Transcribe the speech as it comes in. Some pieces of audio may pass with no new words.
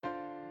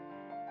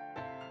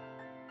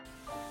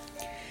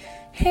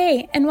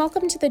Hey, and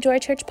welcome to the Joy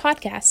Church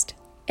podcast.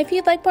 If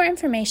you'd like more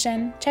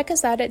information, check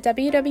us out at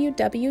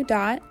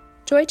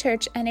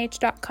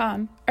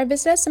www.joychurchnh.com or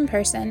visit us in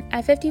person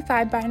at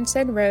 55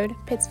 Barnstead Road,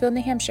 Pittsfield,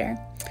 New Hampshire.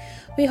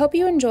 We hope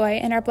you enjoy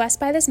and are blessed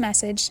by this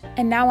message.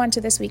 And now on to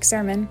this week's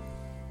sermon.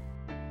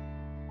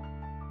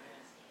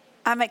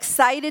 I'm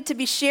excited to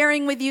be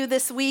sharing with you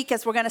this week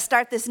as we're going to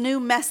start this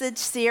new message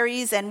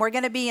series, and we're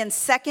going to be in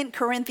 2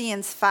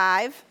 Corinthians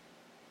 5.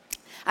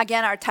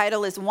 Again, our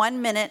title is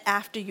 1 Minute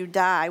After You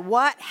Die.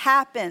 What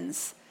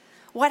happens?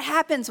 What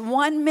happens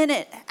 1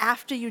 minute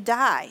after you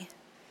die?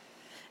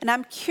 And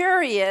I'm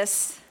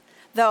curious,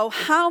 though,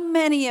 how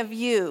many of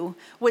you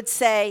would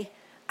say,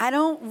 I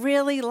don't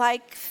really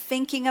like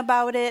thinking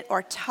about it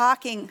or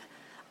talking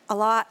a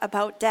lot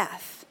about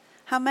death?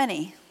 How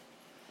many?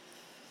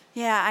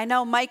 Yeah, I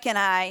know Mike and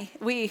I,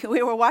 we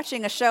were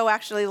watching a show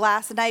actually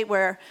last night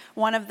where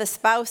one of the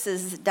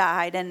spouses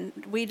died, and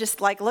we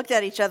just looked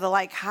at each other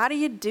like, how do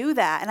you do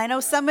that? And I know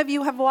some of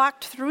you have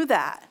walked through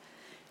that.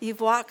 You've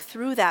walked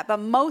through that,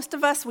 but most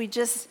of us, we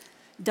just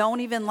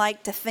don't even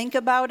like to think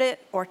about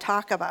it or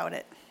talk about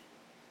it.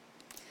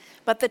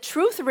 But the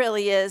truth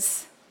really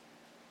is,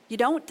 you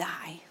don't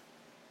die.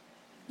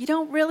 You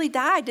don't really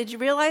die. Did you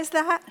realize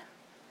that?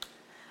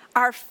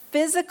 Our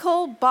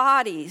physical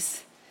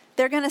bodies,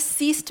 they're going to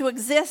cease to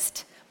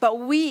exist, but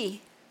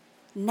we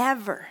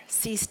never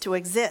cease to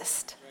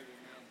exist.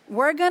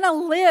 We're going to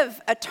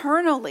live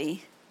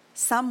eternally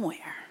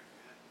somewhere.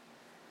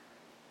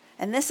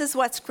 And this is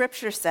what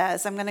Scripture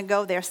says. I'm going to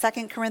go there,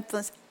 2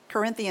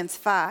 Corinthians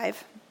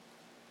 5.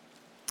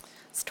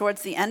 It's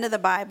towards the end of the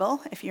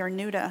Bible, if you're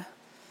new to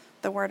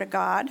the Word of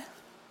God.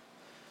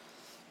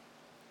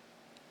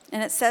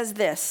 And it says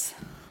this,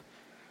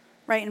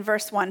 right in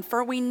verse 1,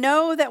 "For we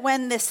know that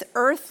when this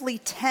earthly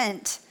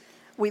tent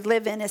we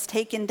live in is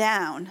taken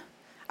down,"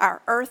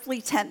 our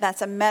earthly tent,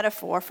 that's a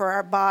metaphor for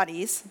our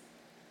bodies.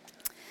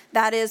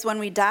 That is, when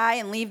we die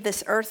and leave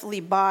this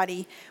earthly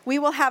body, we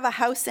will have a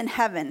house in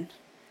heaven,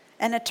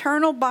 an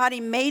eternal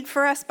body made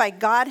for us by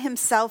God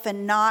himself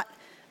and not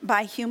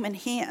by human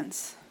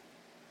hands.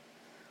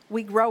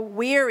 We grow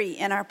weary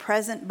in our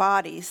present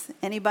bodies.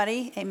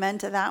 Anybody? Amen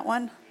to that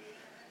one?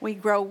 We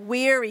grow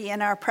weary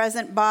in our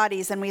present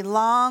bodies, and we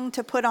long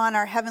to put on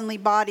our heavenly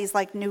bodies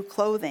like new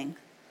clothing.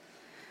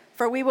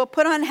 For we will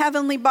put on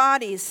heavenly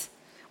bodies.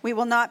 We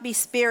will not be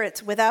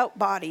spirits without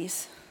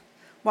bodies.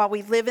 While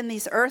we live in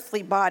these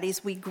earthly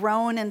bodies, we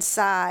groan and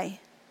sigh.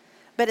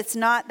 But it's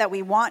not that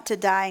we want to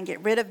die and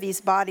get rid of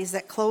these bodies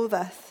that clothe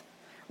us.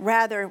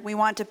 Rather, we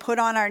want to put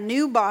on our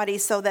new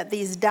bodies so that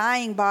these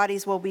dying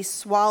bodies will be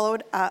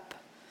swallowed up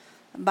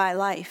by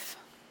life.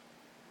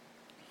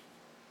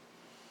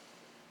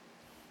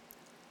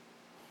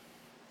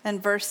 In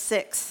verse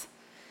 6,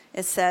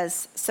 it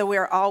says, so we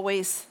are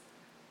always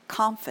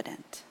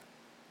confident.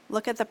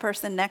 Look at the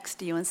person next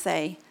to you and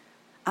say,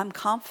 I'm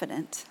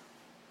confident.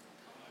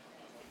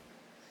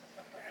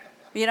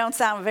 You don't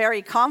sound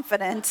very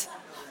confident.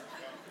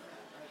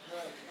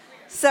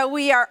 So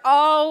we are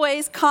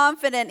always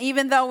confident,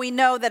 even though we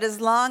know that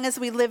as long as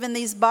we live in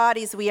these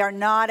bodies, we are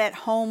not at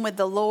home with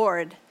the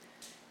Lord.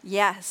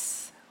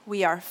 Yes,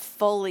 we are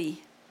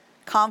fully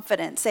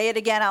confident. Say it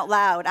again out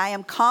loud. I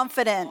am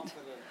confident.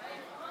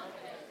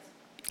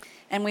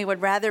 And we would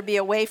rather be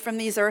away from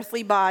these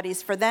earthly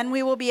bodies, for then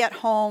we will be at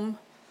home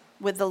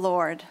with the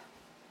Lord.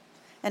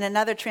 In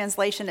another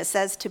translation, it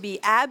says to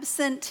be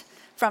absent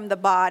from the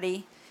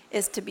body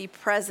is to be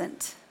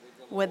present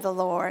with the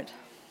Lord.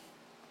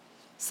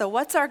 So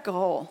what's our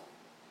goal?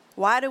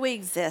 Why do we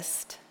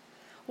exist?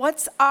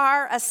 What's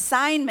our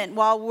assignment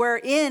while we're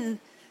in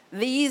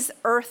these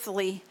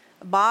earthly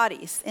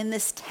bodies, in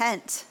this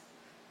tent,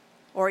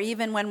 or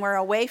even when we're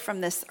away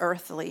from this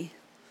earthly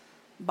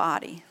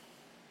body?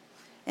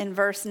 In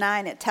verse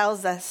 9, it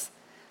tells us,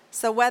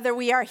 so whether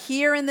we are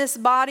here in this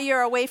body or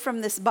away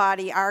from this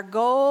body, our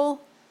goal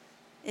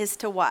is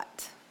to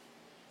what?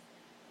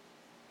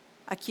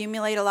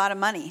 Accumulate a lot of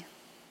money.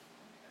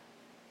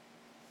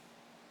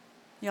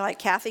 You're like,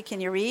 Kathy, can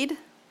you read?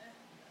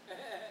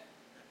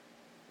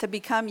 To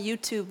become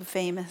YouTube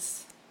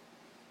famous.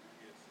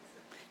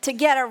 To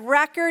get a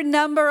record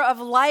number of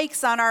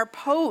likes on our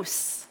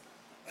posts.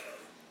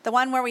 The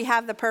one where we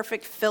have the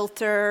perfect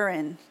filter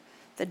and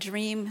the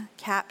dream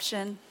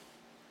caption.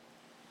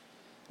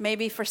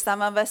 Maybe for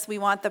some of us, we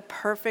want the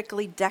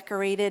perfectly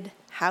decorated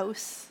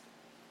house.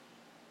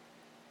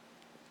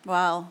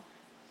 Well,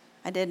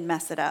 I did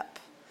mess it up.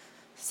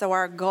 So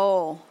our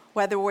goal,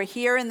 whether we're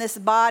here in this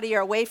body or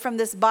away from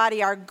this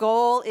body, our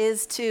goal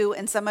is to,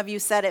 and some of you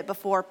said it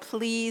before,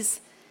 please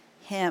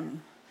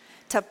him.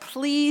 To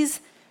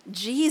please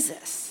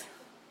Jesus.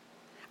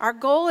 Our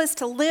goal is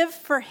to live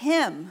for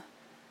him.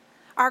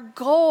 Our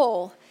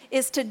goal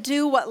is to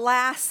do what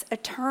lasts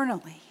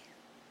eternally.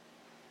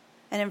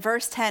 And in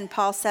verse 10,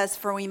 Paul says,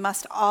 for we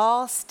must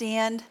all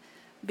stand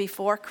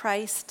before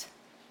Christ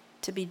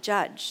to be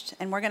judged.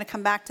 And we're going to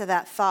come back to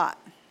that thought.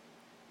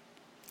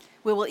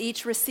 We will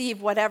each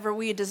receive whatever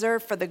we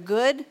deserve for the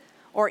good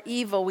or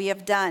evil we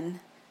have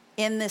done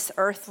in this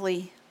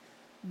earthly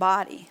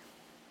body.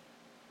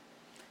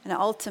 And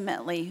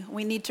ultimately,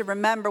 we need to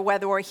remember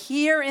whether we're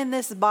here in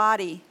this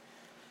body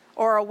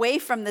or away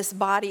from this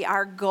body,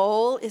 our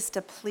goal is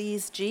to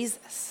please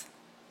Jesus.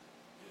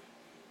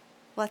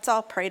 Let's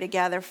all pray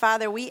together.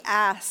 Father, we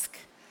ask,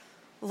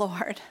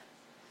 Lord,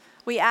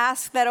 we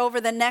ask that over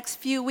the next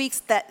few weeks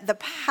that the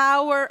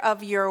power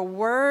of your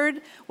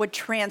word would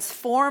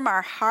transform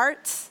our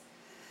hearts,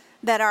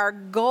 that our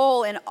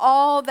goal in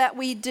all that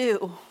we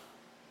do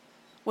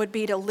would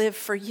be to live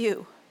for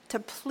you, to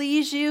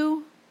please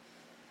you,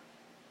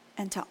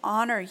 and to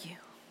honor you.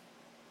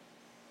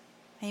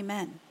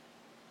 Amen.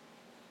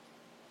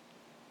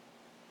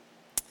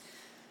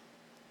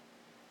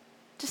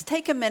 Just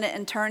take a minute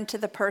and turn to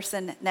the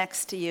person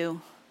next to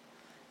you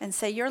and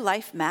say, your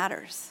life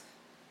matters.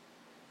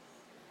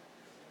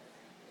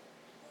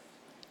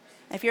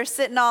 If you're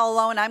sitting all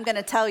alone, I'm going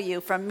to tell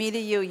you, from me to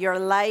you, your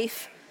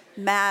life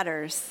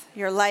matters.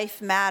 Your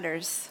life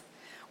matters.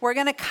 We're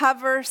going to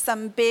cover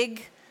some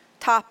big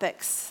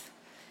topics.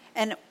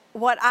 And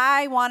what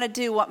I want to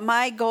do, what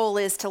my goal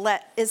is to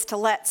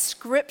let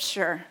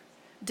Scripture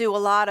do a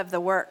lot of the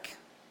work.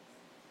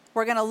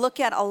 We're going to look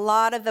at a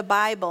lot of the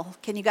Bible.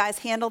 Can you guys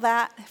handle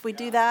that if we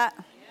do that?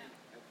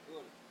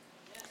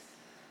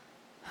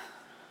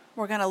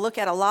 We're going to look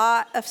at a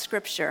lot of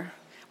Scripture.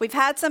 We've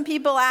had some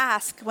people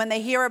ask when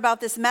they hear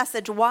about this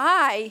message,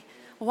 why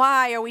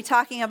are we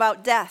talking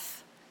about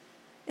death?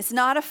 It's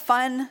not a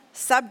fun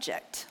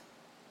subject.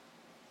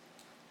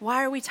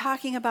 Why are we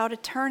talking about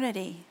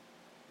eternity?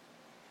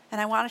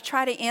 And I want to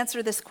try to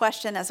answer this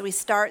question as we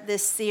start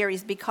this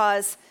series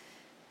because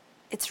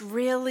it's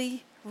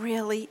really,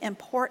 really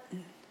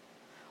important.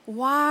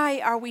 Why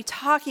are we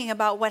talking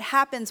about what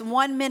happens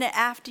 1 minute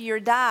after you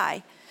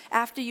die?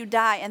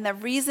 And the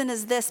reason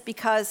is this,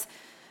 because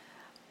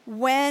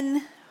whatever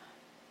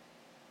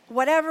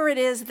it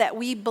is that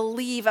we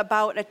believe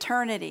about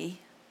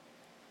eternity,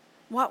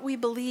 what we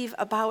believe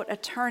about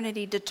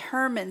eternity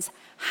determines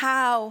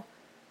how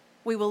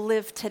we will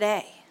live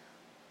today.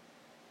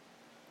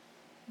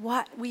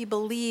 What we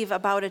believe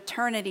about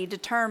eternity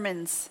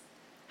determines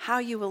how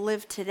you will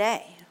live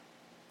today.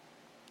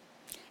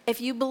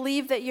 If you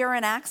believe that you're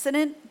an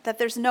accident, that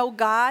there's no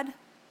God,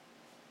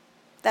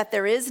 that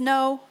there is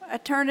no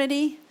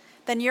eternity,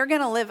 then you're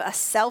going to live a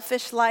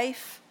selfish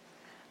life,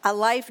 a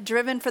life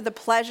driven for the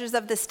pleasures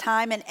of this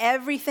time, and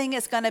everything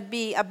is going to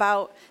be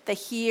about the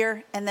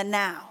here and the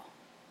now.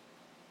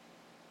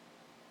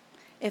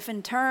 If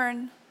in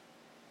turn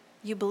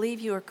you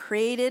believe you are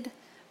created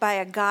by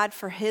a God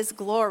for his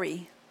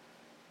glory,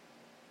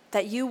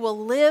 that you will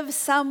live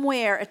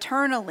somewhere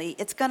eternally,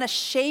 it's going to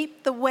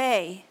shape the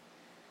way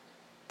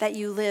that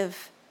you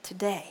live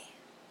today.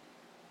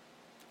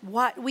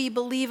 What we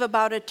believe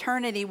about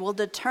eternity will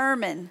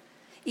determine,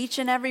 each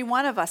and every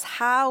one of us,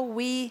 how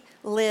we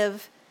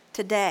live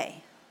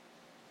today.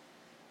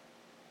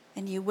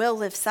 And you will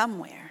live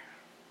somewhere.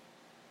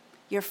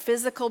 Your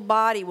physical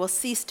body will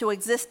cease to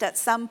exist at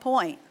some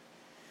point,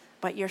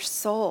 but your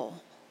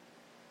soul,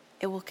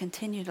 it will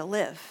continue to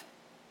live.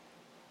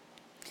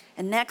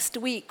 And next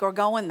week, we're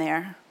going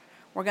there.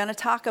 We're going to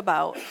talk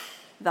about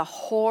the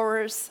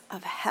horrors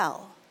of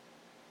hell.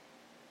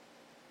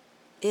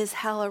 Is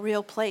hell a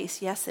real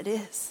place? Yes, it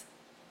is.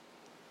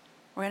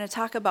 We're going to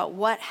talk about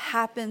what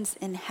happens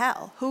in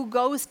hell. Who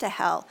goes to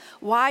hell?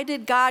 Why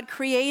did God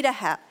create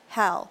a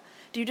hell?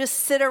 Do you just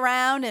sit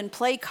around and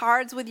play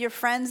cards with your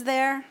friends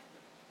there?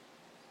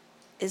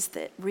 Is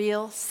it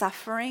real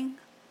suffering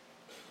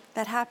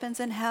that happens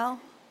in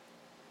hell?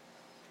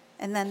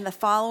 And then the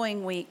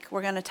following week,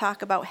 we're going to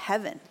talk about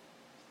heaven.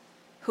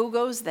 Who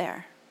goes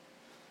there?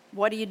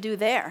 What do you do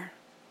there?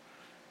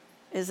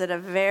 Is it a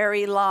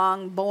very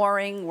long,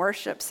 boring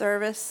worship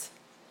service?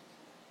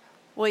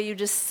 Will you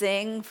just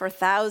sing for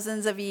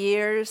thousands of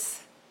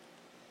years?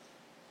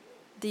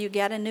 Do you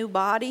get a new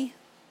body?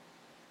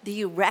 Do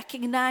you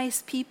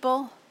recognize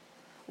people?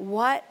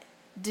 What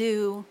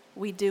do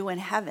we do in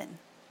heaven?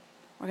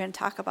 We're going to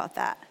talk about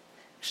that.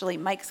 Actually,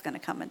 Mike's going to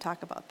come and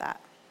talk about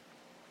that.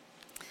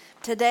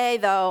 Today,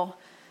 though,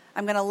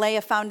 I'm going to lay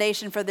a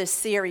foundation for this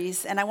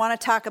series, and I want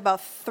to talk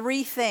about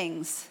three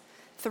things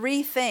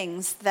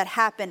that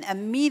happen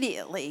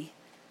immediately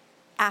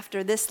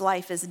after this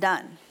life is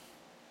done.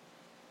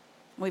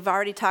 We've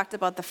already talked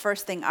about the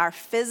first thing. Our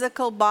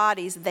physical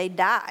bodies, they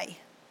die.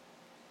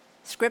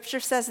 Scripture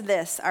says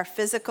this, our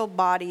physical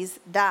bodies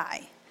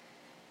die.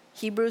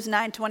 Hebrews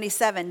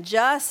 9:27,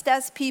 just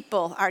as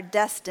people are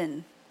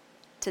destined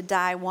to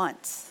die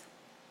once.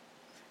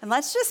 And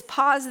let's just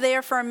pause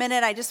there for a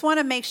minute. I just want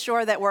to make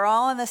sure that we're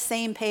all on the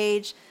same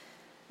page,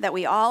 that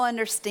we all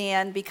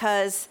understand,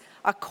 because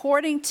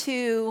according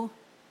to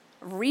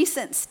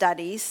recent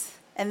studies,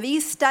 and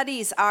these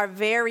studies are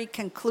very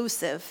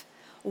conclusive,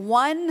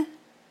 1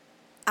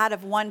 out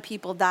of 1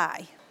 people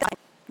die.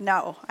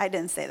 No, I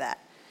didn't say that.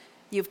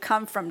 You've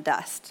come from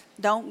dust.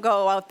 Don't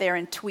go out there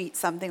and tweet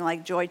something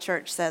like Joy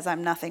Church says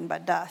I'm nothing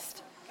but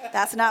dust.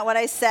 That's not what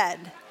I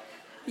said.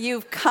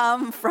 You've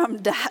come from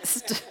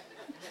dust.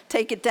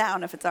 Take it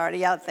down if it's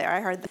already out there.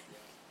 I heard that.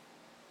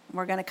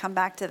 We're going to come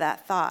back to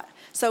that thought.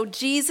 So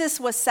Jesus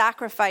was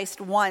sacrificed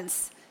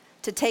once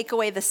to take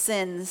away the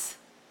sins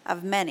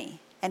of many.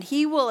 And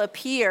he will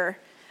appear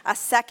a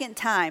second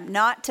time,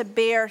 not to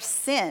bear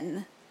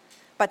sin,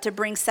 but to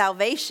bring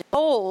salvation.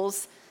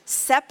 Souls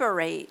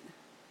separate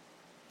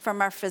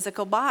from our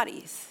physical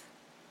bodies.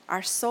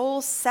 Our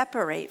souls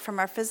separate from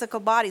our physical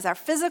bodies. Our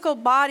physical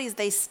bodies,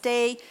 they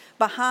stay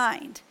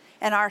behind.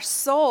 And our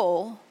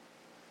soul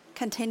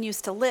continues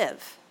to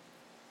live.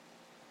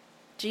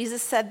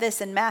 Jesus said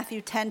this in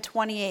Matthew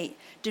 10:28.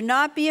 Do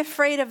not be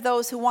afraid of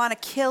those who want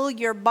to kill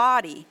your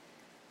body.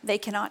 They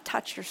cannot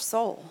touch your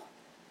soul.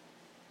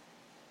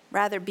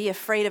 Rather, be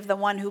afraid of the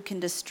one who can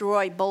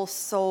destroy both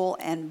soul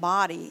and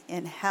body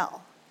in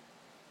hell.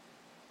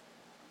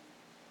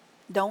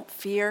 Don't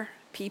fear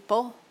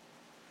people,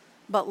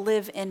 but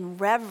live in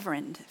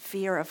reverent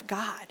fear of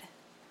God.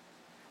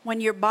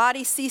 When your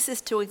body ceases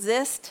to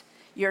exist,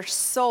 your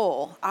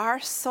soul,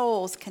 our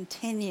souls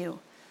continue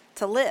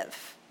to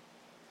live.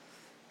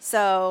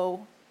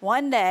 So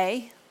one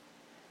day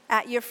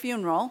at your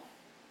funeral,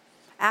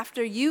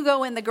 after you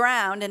go in the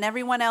ground and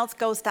everyone else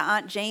goes to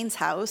Aunt Jane's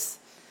house,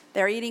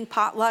 they're eating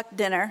potluck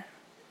dinner,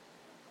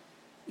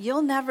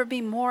 you'll never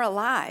be more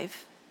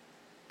alive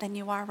than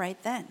you are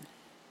right then.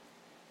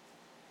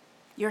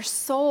 Your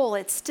soul,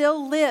 it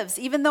still lives,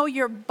 even though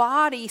your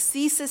body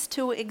ceases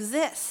to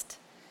exist.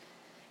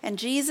 And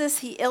Jesus,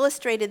 he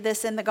illustrated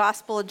this in the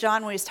Gospel of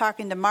John when he was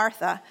talking to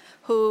Martha,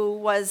 who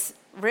was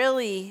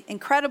really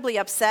incredibly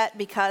upset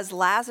because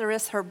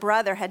Lazarus, her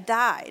brother, had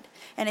died.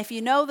 And if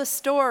you know the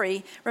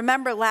story,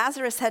 remember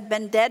Lazarus had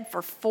been dead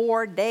for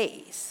 4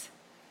 days.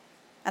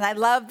 And I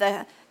love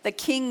the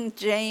King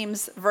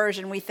James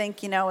version. We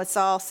think, it's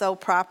all so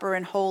proper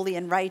and holy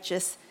and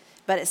righteous.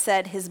 But it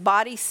said, his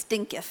body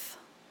stinketh.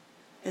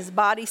 His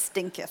body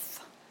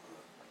stinketh.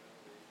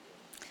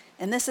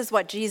 And this is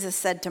what Jesus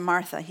said to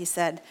Martha. He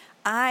said,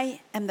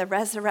 I am the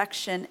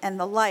resurrection and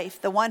the life.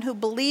 The one who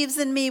believes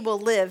in me will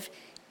live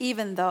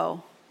even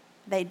though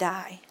they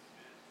die.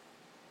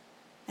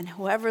 And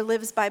whoever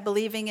lives by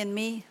believing in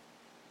me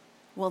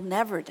will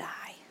never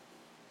die.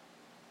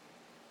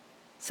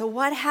 So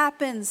what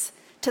happens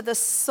to the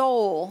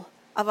soul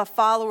of a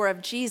follower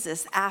of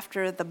Jesus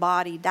after the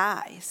body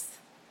dies?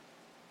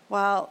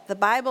 Well, the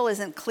Bible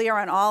isn't clear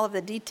on all of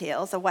the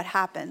details of what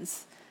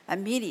happens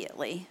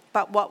immediately,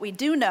 but what we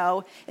do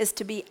know is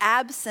to be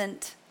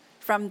absent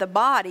from the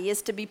body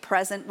is to be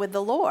present with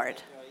the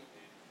Lord.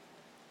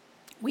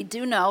 We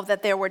do know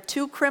that there were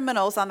 2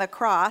 criminals on the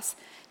cross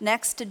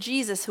next to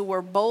Jesus who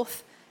were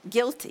both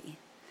guilty.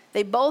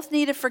 They both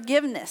needed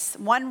forgiveness.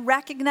 One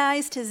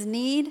recognized his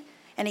need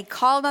and he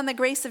called on the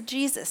grace of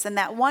Jesus. And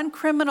that one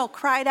criminal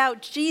cried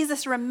out,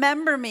 Jesus,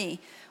 remember me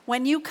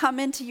when you come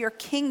into your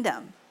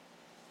kingdom.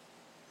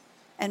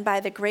 And by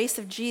the grace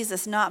of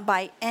Jesus, not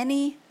by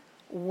any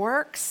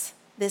works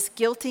this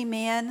guilty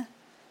man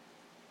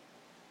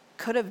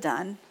could have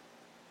done,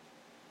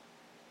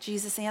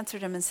 Jesus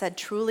answered him and said,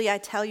 truly I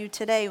tell you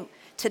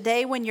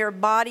today when your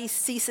body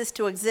ceases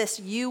to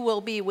exist, you will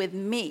be with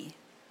me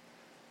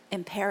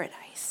in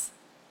paradise.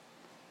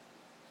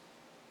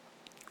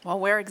 Well,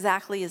 where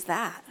exactly is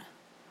that?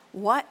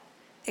 What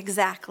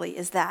exactly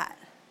is that?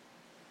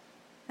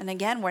 And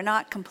again, we're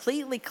not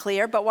completely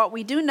clear, but what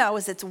we do know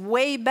is it's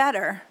way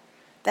better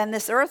than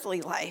this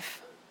earthly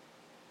life.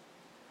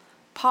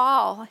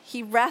 Paul,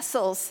 he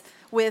wrestles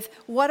with,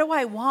 what do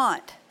I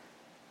want?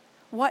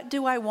 What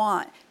do I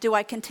want? Do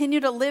I continue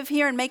to live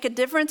here and make a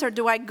difference, or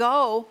do I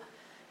go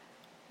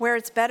where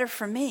it's better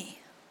for me?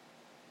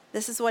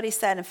 This is what he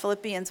said in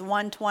Philippians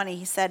 1:20.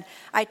 He said,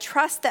 I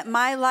trust that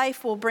my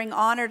life will bring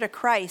honor to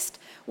Christ,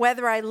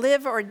 whether I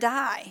live or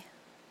die.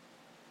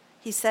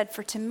 He said,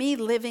 for to me,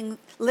 living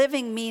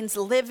means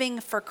living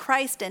for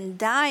Christ, and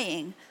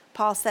dying,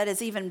 Paul said,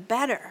 is even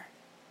better.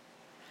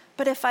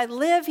 But if I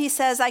live, he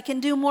says, I can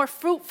do more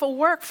fruitful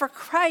work for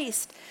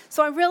Christ.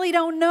 So I really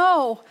don't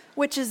know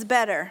which is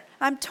better.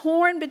 I'm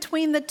torn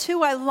between the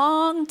two. I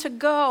long to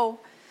go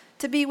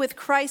to be with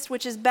Christ,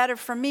 which is better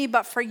for me.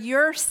 But for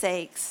your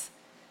sakes,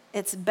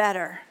 it's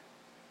better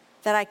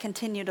that I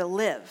continue to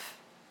live.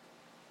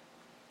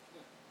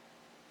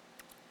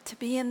 To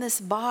be in this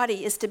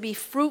body is to be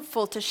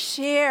fruitful, to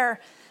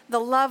share the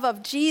love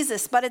of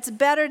Jesus. But it's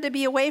better to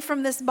be away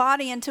from this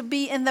body and to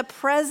be in the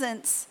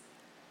presence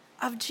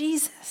of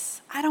Jesus.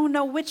 I don't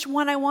know which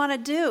one I want to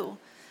do.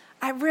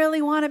 I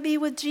really want to be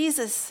with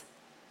Jesus.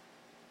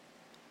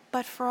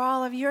 But for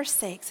all of your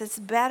sakes, it's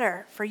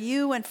better for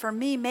you and for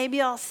me. Maybe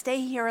I'll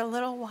stay here a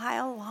little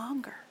while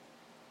longer.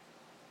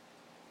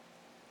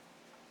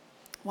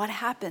 What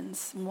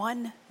happens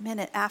 1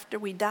 minute after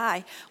we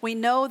die? We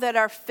know that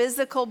our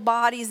physical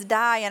bodies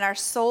die and our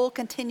soul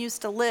continues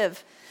to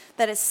live,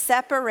 that it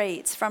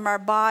separates from our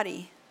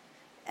body.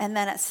 And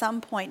then at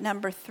some point,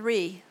 number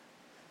 3,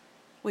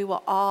 we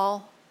will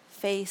all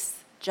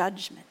face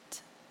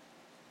judgment.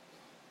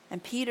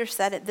 And Peter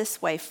said it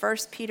this way, 1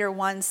 Peter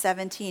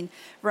 1:17.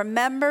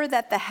 Remember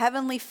that the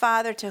heavenly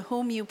Father to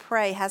whom you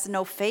pray has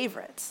no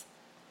favorites.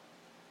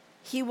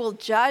 He will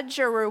judge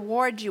or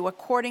reward you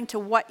according to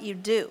what you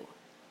do.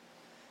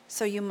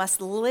 So you must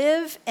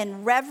live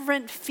in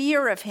reverent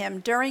fear of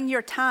him during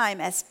your time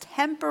as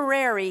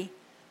temporary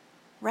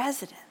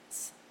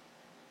residents.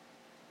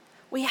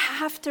 We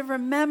have to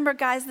remember,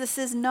 guys, this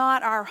is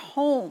not our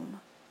home.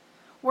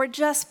 We're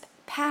just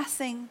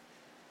passing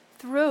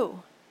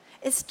through.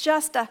 It's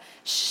just a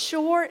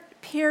short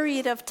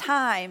period of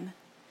time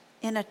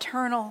in the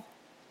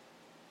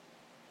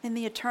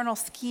eternal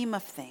scheme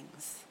of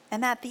things.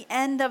 And at the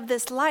end of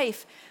this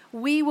life,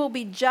 we will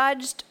be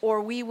judged or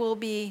we will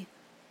be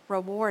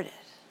rewarded.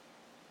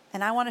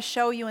 And I want to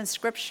show you in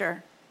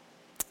Scripture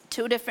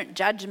 2 different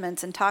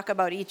judgments and talk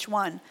about each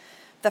one.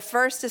 The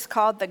first is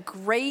called the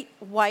Great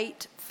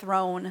White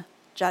Throne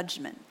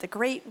Judgment. The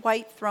Great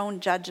White Throne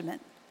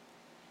Judgment.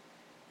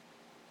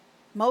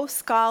 Most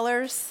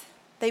scholars,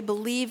 they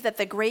believe that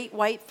the Great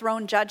White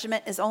Throne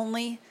Judgment is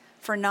only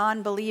for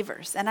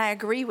non-believers. And I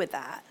agree with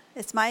that.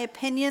 It's my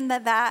opinion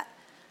that that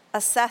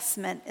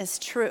assessment is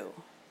true.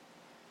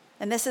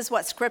 And this is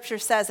what Scripture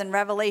says in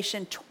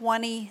Revelation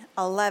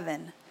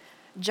 20:11.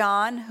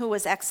 John, who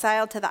was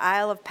exiled to the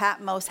Isle of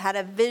Patmos, had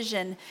a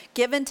vision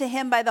given to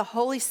him by the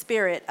Holy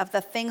Spirit of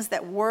the things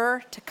that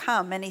were to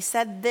come. And he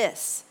said,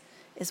 "This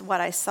is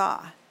what I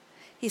saw."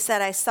 He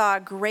said, "I saw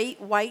a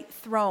great white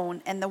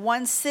throne, and the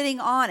one sitting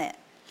on it.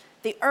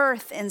 The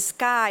earth and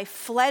sky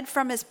fled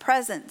from his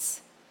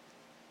presence,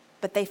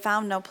 but they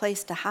found no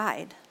place to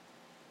hide.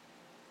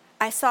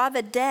 I saw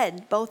the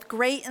dead, both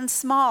great and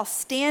small,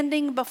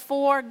 standing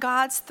before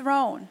God's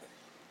throne.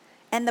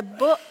 And the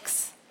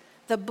books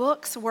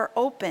were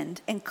opened,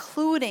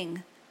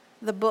 including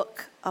the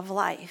book of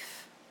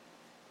life."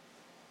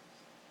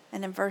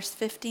 And in verse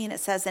 15 it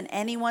says, "And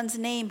anyone's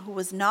name who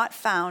was not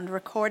found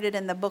recorded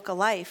in the book of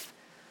life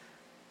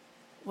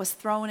was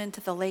thrown into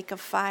the lake of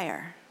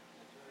fire."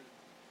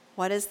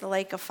 What is the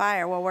lake of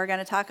fire? Well, we're going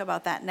to talk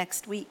about that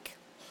next week.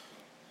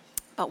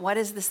 But what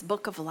is this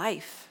book of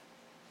life?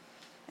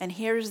 And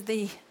here's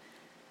the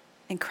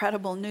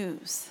incredible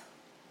news.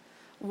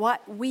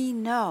 What we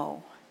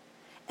know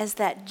is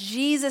that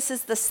Jesus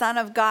is the Son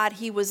of God.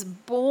 He was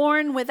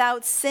born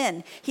without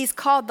sin. He's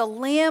called the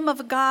Lamb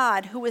of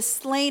God who was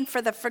slain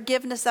for the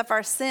forgiveness of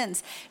our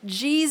sins.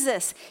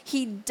 Jesus,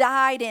 he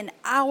died in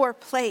our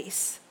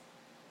place.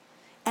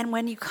 And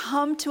when you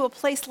come to a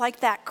place like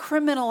that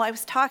criminal I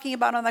was talking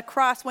about on the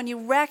cross, when you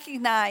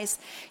recognize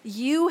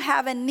you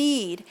have a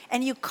need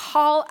and you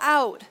call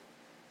out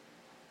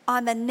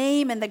on the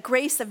name and the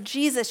grace of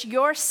Jesus,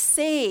 you're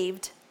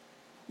saved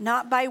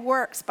not by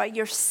works, but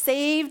you're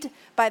saved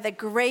by the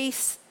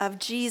grace of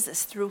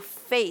Jesus through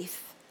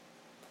faith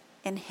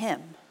in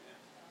him.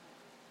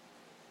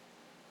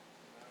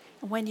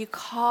 When you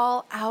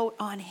call out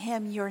on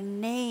him, your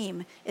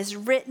name is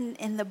written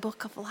in the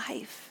book of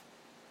life.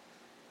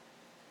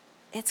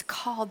 It's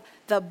called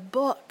the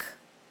book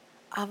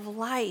of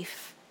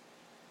life.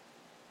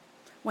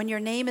 When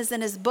your name is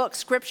in his book,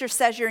 Scripture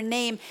says your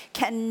name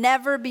can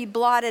never be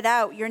blotted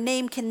out. Your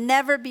name can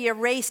never be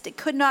erased. It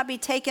could not be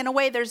taken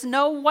away. There's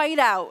no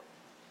whiteout.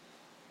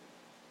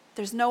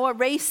 There's no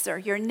eraser.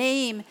 Your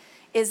name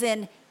is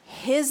in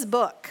his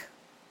book.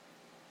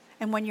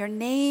 And when your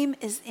name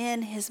is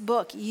in his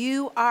book,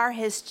 you are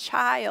his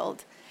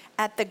child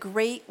at the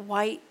great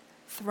white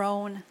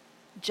throne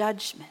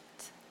judgment.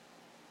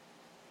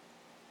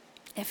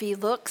 If he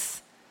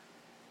looks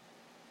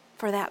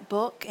for that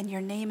book and your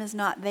name is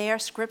not there,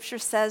 Scripture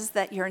says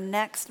that your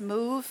next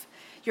move,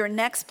 your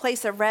next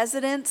place of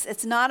residence,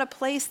 it's not a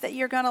place that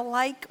you're going to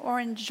like or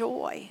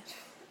enjoy.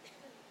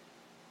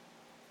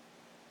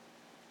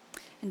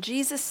 And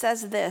Jesus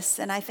says this,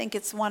 and I think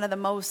it's one of the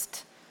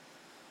most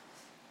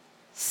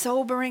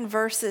sobering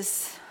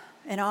verses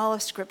in all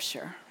of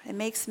Scripture. It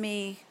makes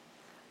me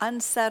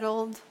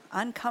unsettled,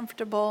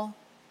 uncomfortable.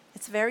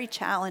 It's very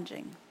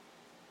challenging.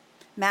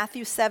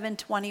 Matthew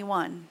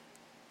 7:21.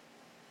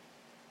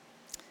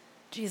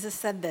 Jesus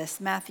said this,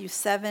 Matthew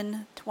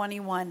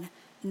 7:21,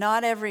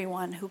 "Not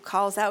everyone who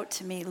calls out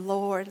to me,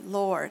 'Lord,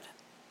 Lord,'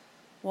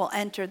 will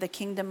enter the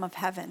kingdom of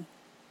heaven.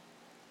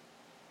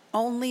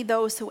 Only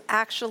those who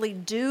actually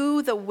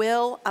do the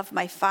will of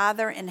my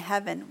Father in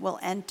heaven will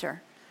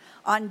enter.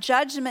 On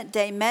judgment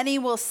day, many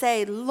will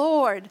say,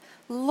 'Lord,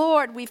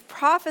 Lord, we've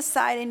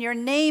prophesied in your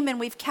name and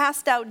we've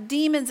cast out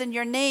demons in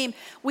your name.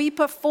 We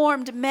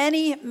performed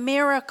many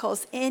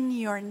miracles in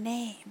your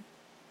name.'"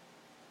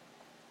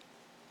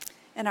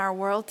 In our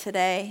world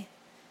today,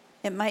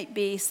 it might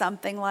be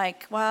something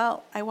like,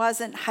 "Well, I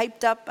wasn't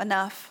hyped up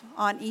enough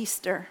on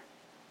Easter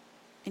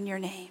in your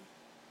name.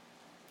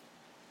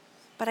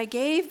 But I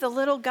gave the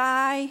little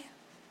guy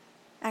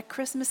at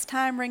Christmas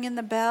time ringing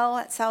the bell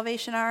at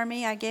Salvation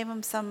Army, I gave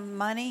him some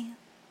money.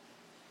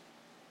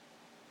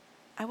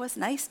 I was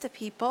nice to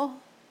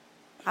people.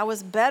 I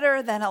was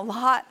better than a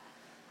lot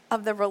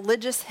of the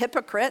religious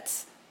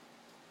hypocrites.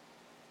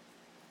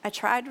 I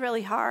tried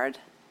really hard.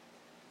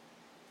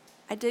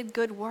 I did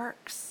good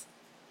works.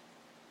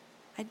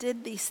 I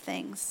did these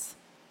things."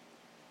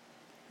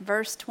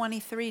 Verse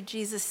 23,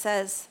 Jesus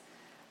says,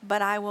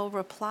 "But I will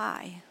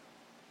reply,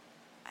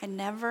 I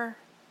never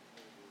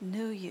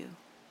knew you.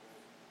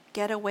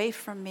 Get away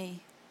from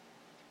me,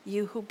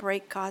 you who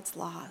break God's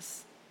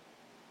laws.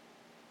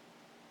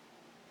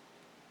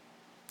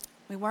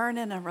 We weren't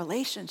in a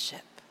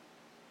relationship.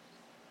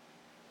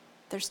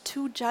 There's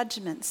two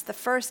judgments. The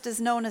first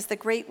is known as the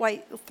Great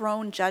White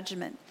Throne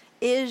Judgment.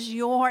 Is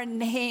your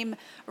name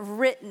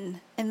written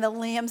in the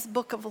Lamb's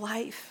Book of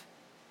Life?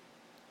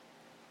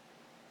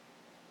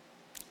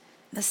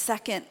 The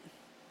second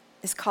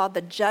is called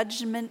the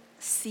Judgment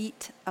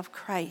Seat of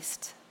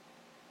Christ.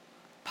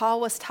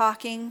 Paul was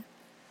talking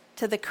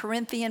to the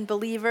Corinthian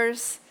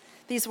believers.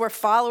 These were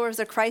followers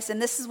of Christ,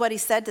 and this is what he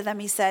said to them.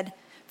 He said,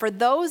 "For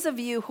those of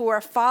you who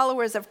are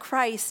followers of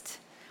Christ,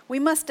 we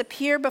must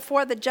appear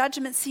before the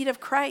judgment seat of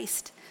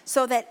Christ,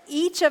 so that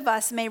each of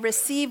us may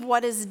receive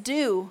what is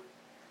due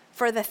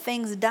for the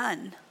things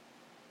done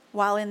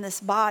while in this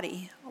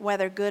body,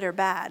 whether good or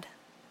bad."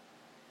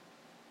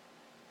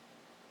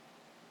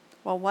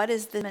 Well, what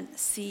is the judgment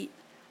seat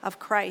of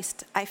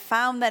Christ? I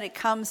found that it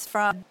comes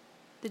from,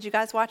 did you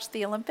guys watch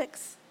the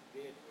Olympics?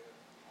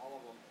 All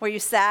of them. Were you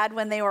sad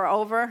when they were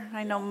over?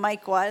 I know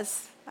Mike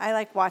was. I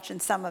like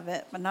watching some of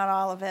it, but not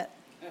all of it.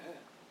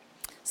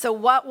 So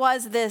what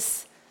was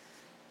this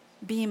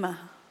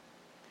bema?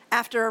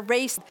 After a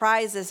race,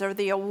 prizes or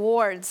the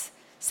awards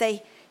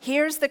say,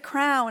 here's the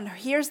crown,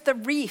 here's the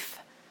wreath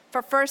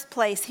for first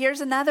place, here's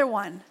another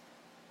one.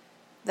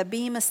 The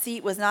bema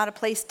seat was not a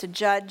place to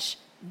judge,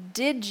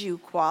 did you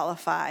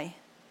qualify?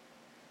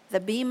 The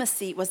bema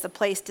seat was the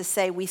place to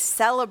say, we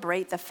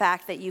celebrate the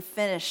fact that you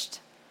finished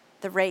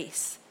the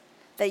race,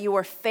 that you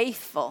were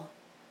faithful,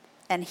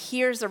 and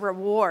here's a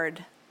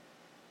reward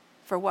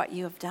for what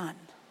you have done.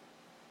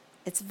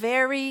 It's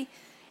very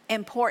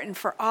important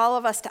for all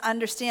of us to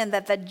understand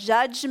that the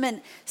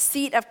judgment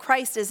seat of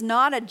Christ is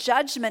not a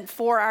judgment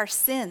for our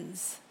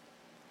sins.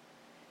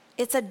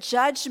 It's a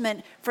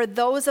judgment for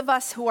those of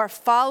us who are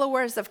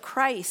followers of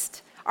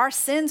Christ. Our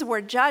sins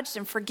were judged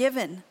and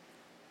forgiven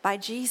by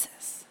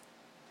Jesus.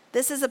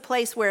 This is a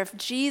place where if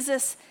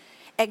Jesus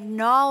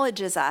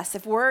acknowledges us,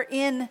 if we're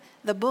in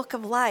the book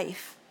of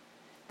life,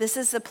 this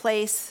is the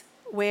place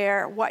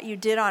where what you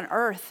did on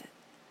earth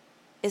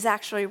is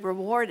actually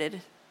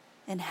rewarded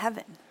in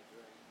heaven.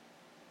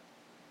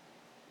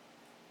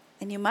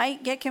 And you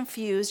might get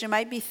confused. You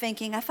might be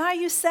thinking, I thought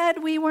you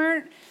said we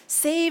weren't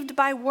saved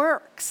by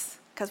works,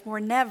 because we're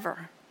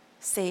never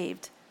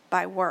saved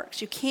by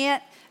works. You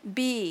can't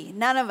be,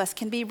 none of us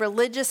can be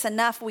religious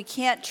enough. We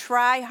can't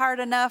try hard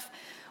enough.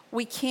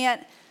 We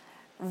can't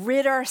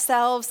rid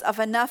ourselves of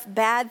enough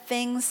bad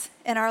things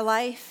in our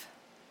life.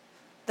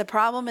 The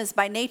problem is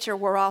by nature,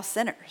 we're all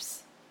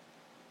sinners.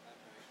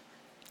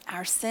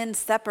 Our sin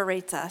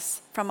separates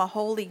us from a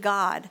holy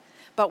God,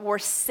 but we're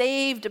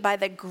saved by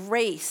the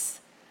grace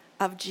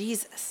of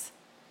Jesus,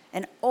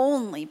 and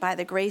only by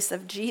the grace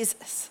of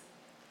Jesus.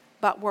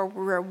 But we're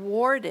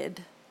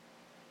rewarded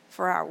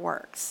for our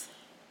works.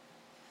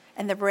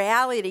 And the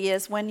reality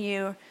is when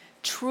you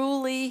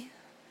truly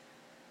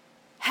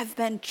have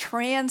been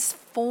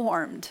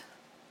transformed,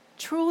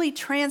 truly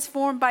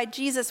transformed by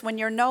Jesus, when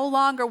you're no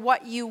longer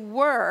what you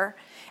were,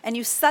 and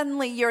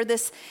you're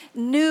this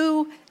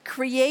new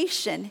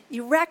creation,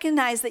 you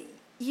recognize that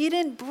you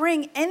didn't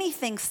bring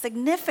anything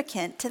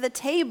significant to the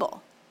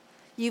table.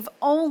 You've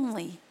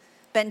only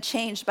been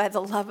changed by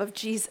the love of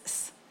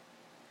Jesus.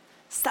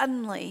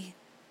 Suddenly,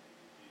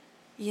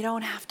 you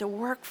don't have to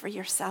work for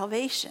your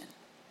salvation.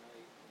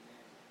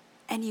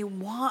 And you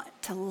want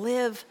to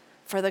live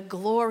for the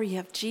glory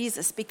of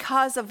Jesus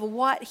because of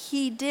what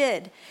he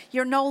did.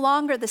 You're no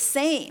longer the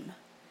same.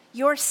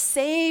 You're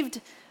saved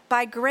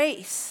by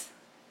grace.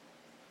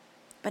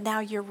 But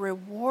now you're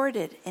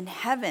rewarded in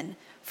heaven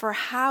for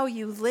how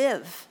you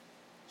live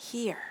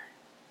here.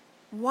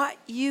 What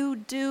you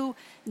do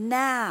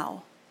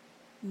now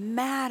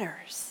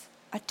matters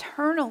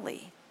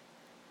eternally.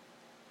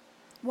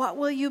 What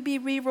will you be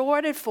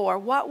rewarded for?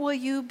 What will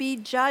you be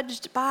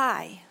judged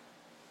by?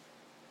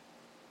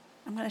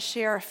 I'm going to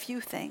share a few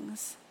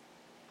things.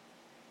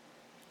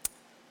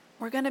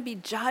 We're going to be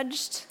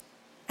judged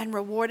and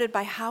rewarded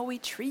by how we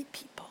treat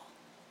people.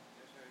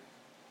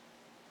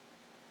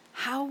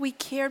 How we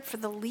cared for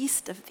the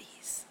least of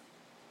these.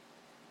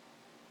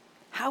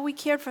 How we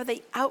cared for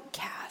the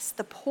outcast,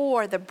 the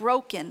poor, the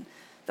broken,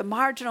 the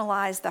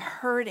marginalized, the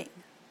hurting.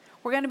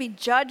 We're going to be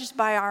judged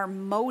by our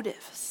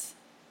motives.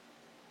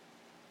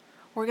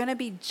 We're going to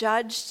be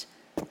judged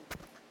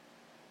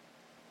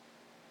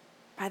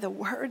by the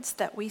words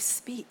that we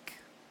speak.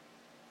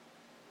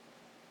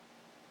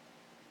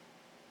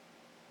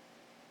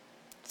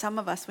 Some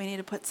of us, we need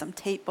to put some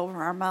tape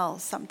over our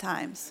mouths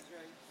sometimes.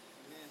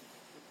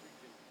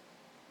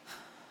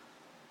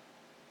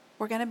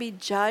 We're going to be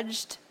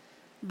judged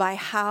by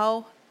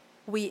how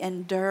we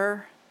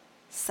endure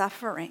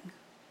suffering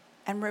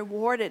and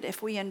rewarded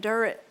if we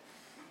endure it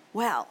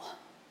well.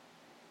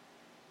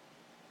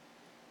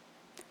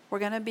 We're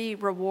going to be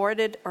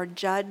rewarded or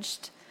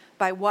judged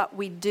by what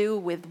we do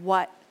with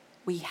what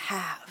we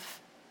have.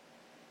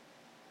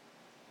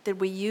 Did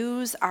we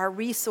use our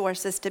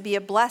resources to be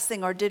a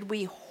blessing, or did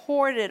we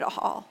hoard it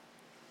all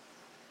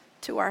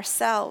to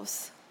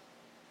ourselves?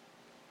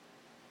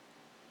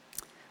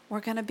 we're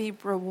going to be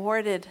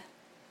rewarded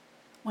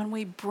when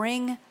we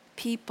bring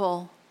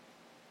people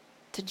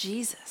to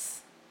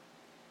Jesus.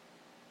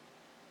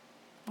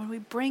 When we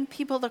bring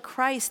people to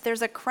Christ,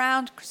 there's a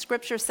crown,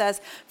 Scripture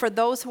says, for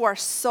those who are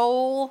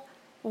soul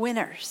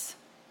winners.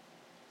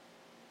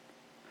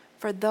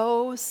 For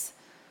those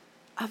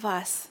of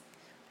us,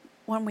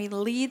 when we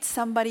lead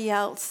somebody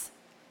else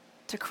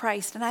to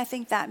Christ. And I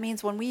think that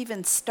means when we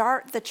even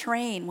start the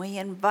train, we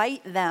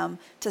invite them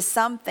to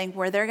something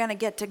where they're going to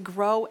get to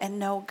grow and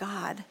know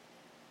God.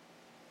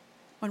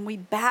 When we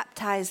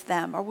baptize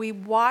them or we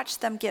watch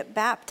them get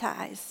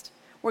baptized,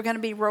 we're going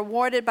to be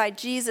rewarded by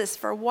Jesus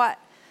for what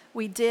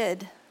we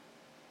did.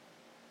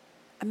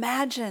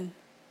 Imagine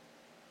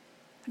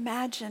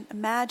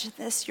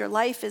this. Your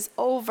life is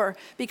over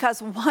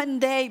because one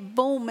day,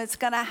 boom, it's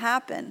going to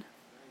happen.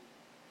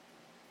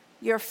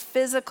 Your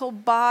physical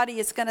body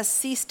is going to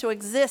cease to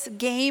exist.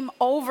 Game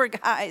over,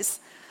 guys.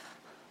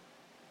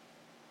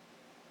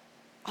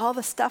 All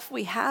the stuff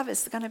we have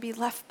is going to be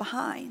left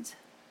behind.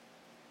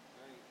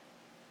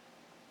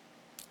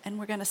 And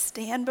we're going to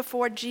stand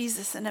before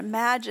Jesus and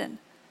imagine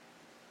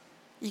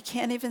you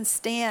can't even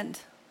stand.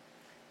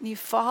 You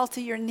fall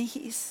to your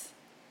knees.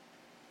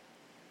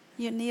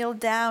 You kneel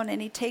down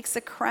and he takes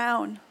a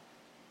crown,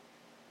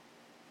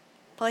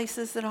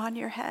 places it on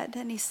your head,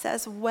 and he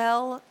says,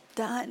 "Well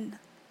done,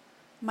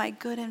 my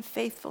good and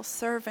faithful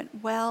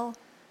servant, well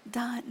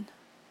done."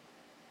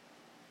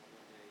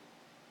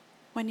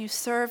 When you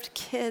served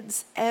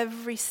kids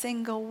every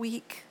single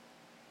week,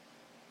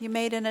 you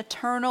made an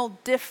eternal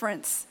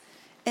difference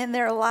in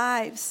their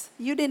lives.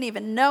 You didn't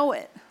even know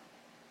it.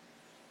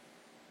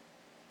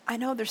 I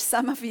know there's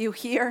some of you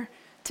here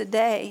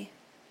today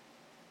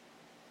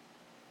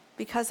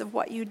because of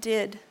what you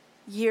did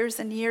years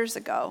and years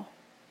ago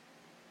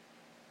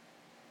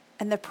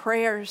and the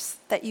prayers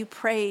that you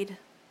prayed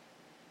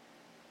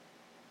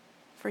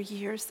for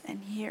years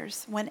and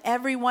years when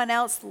everyone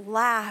else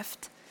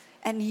laughed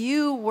and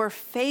you were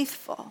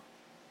faithful.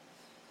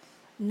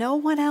 No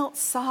one else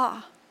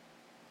saw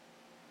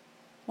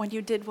when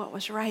you did what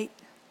was right.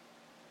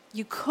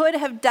 You could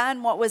have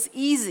done what was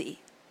easy,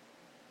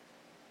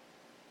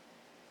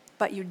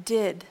 but you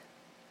did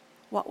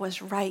what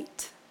was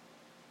right.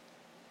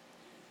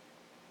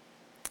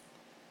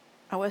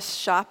 I was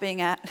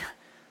shopping at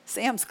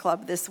Sam's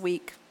Club this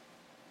week,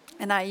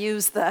 and I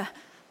used the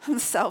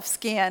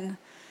self-scan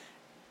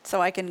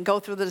so I can go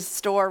through the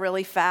store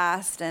really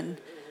fast. And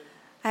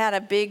I had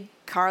a big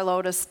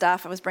carload of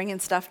stuff. I was bringing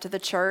stuff to the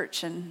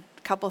church and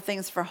a couple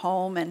things for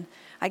home. And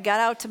I got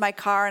out to my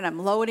car, and I'm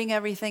loading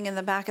everything in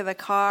the back of the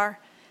car.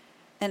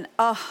 And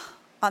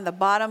on the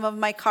bottom of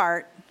my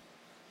cart,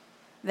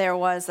 there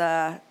was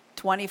a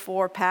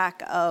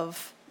 24-pack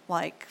of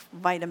like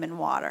vitamin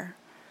water.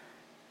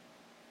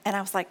 And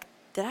I was like,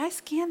 did I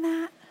scan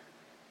that?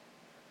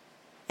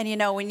 And you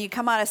know, when you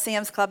come out of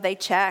Sam's Club, they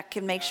check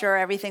and make sure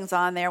everything's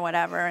on there,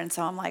 whatever. And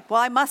so I'm like,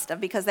 well, I must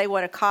have, because they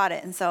would have caught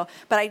it. And so,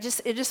 but it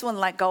just wouldn't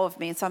let go of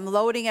me. And so I'm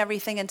loading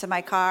everything into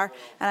my car,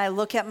 and I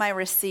look at my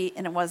receipt,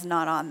 and it was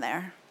not on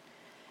there.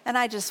 And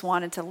I just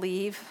wanted to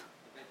leave.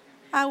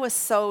 I was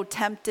so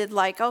tempted,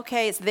 like,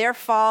 okay, it's their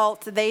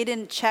fault. They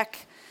didn't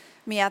check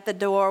me at the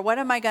door. What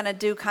am I going to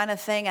do, kind of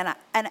thing.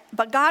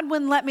 But God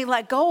wouldn't let me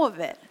let go of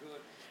it.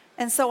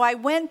 And so I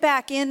went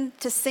back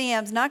into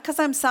Sam's, not because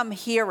I'm some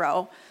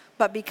hero,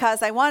 but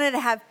because I wanted to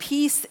have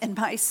peace in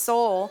my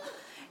soul.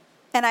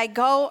 And I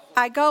go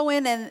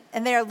in,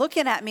 and they're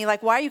looking at me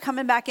like, why are you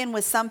coming back in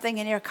with something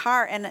in your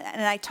car? And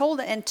I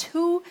told it, and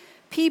two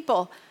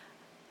people,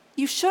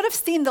 you should have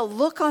seen the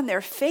look on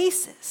their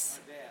faces.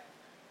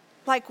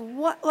 Like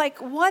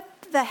what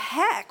the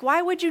heck?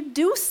 Why would you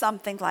do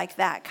something like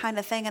that, kind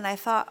of thing? And I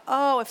thought,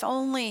 oh, if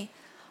only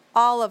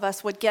all of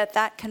us would get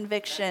that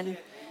conviction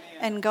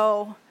and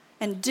go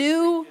and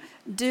do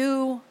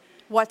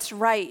what's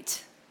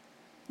right,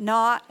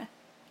 not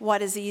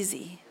what is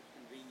easy.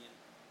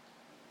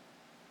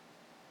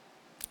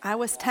 I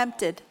was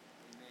tempted.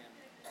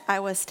 I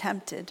also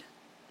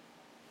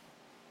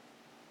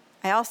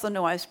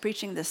knew I was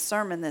preaching this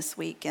sermon this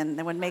week, and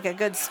it would make a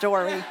good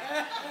story.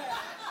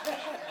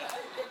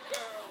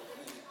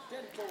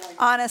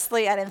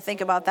 Honestly, I didn't think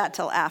about that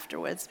till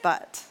afterwards,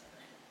 but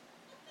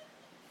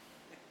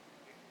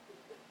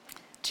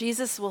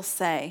Jesus will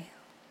say,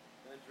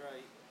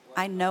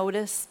 I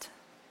noticed,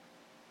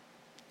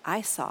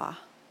 I saw.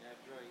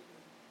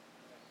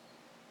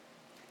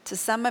 To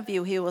some of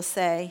you, he will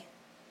say,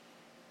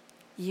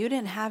 you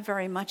didn't have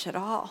very much at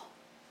all,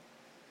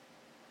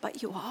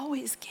 but you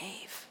always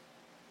gave.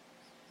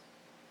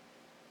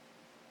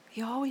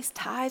 You always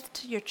tithed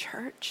to your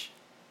church.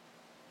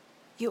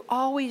 You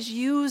always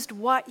used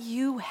what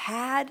you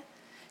had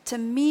to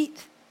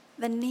meet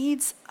the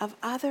needs of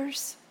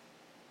others.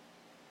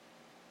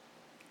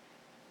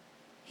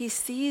 He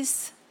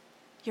sees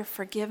your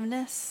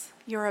forgiveness,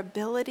 your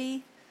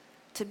ability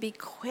to be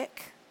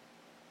quick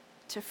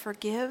to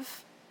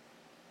forgive.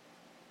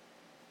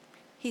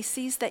 He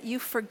sees that you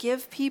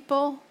forgive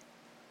people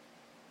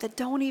that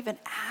don't even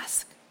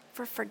ask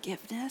for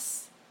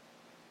forgiveness.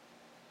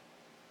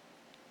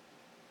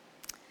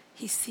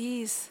 He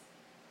sees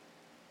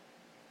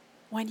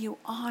when you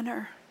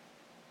honor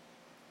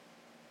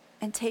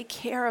and take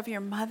care of your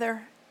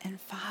mother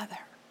and father,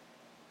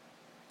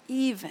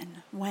 even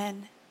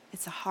when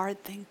it's a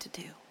hard thing to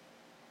do.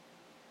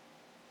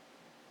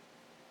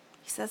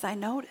 He says, I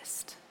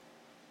noticed.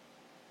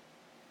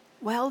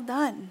 Well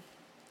done.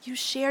 You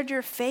shared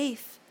your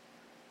faith.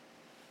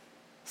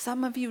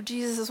 Some of you,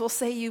 Jesus will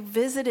say, you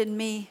visited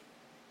me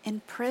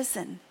in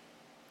prison.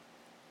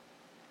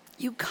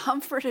 You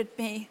comforted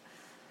me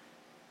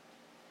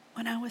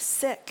when I was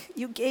sick.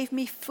 You gave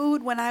me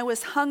food when I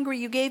was hungry.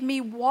 You gave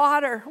me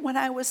water when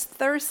I was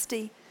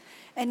thirsty.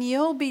 And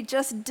you'll be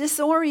just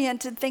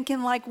disoriented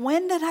thinking like,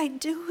 when did I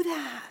do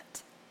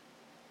that?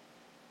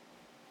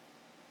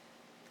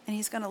 And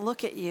he's going to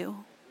look at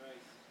you.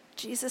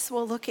 Jesus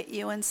will look at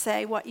you and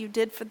say, what you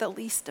did for the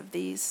least of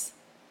these,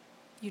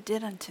 you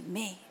did unto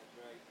me.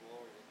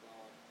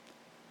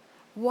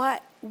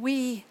 What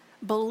we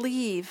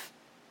believe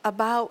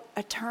about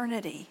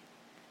eternity,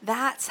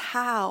 that's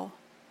how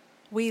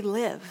we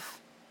live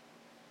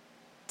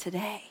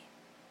today.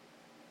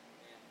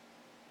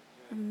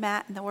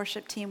 Matt and the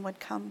worship team would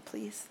come,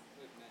 please.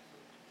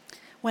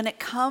 When it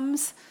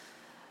comes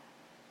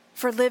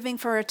for living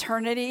for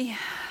eternity,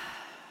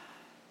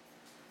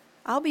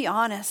 I'll be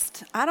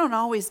honest, I don't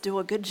always do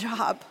a good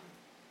job.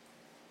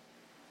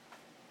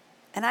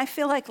 And I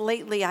feel like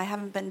lately I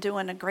haven't been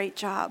doing a great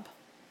job.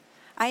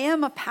 I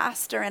am a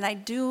pastor and I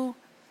do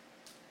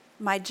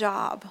my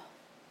job.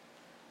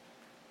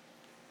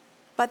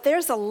 But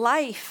there's a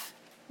life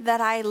that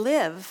I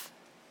live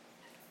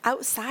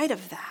outside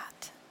of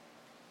that.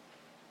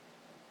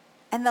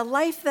 And the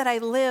life that I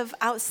live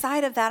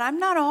outside of that, I'm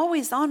not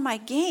always on my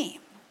game.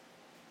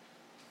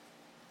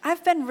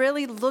 I've been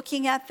really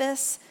looking at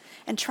this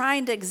and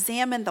trying to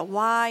examine the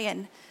why.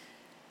 And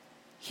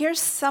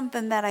here's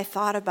something that I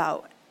thought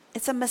about.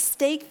 It's a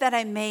mistake that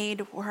I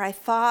made where I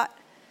thought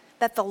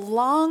that the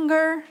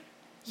longer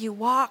you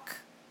walk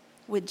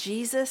with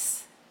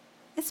Jesus,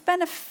 it's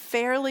been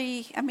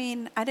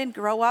I didn't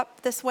grow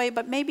up this way,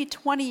 but maybe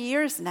 20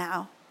 years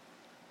now.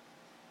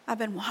 I've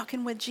been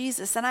walking with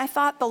Jesus. And I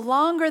thought the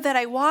longer that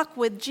I walk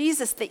with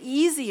Jesus, the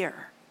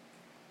easier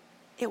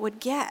it would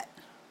get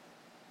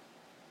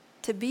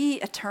to be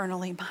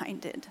eternally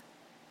minded.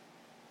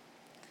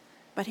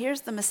 But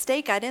here's the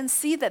mistake. I didn't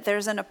see that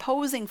there's an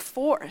opposing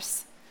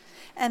force,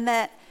 and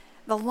that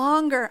the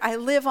longer I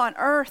live on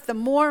earth, the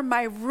more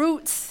my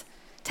roots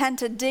tend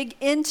to dig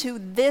into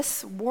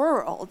this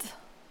world.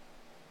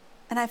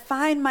 And I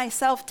find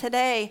myself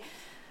today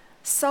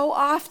so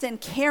often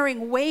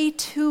caring way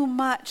too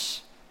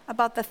much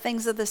about the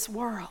things of this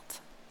world.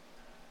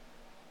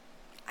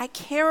 I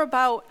care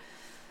about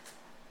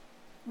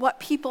what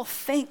people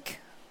think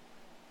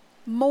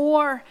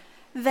more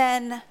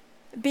than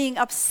being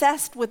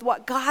obsessed with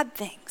what God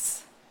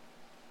thinks.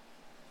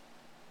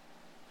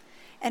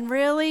 And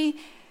really,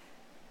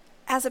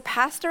 as a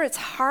pastor, it's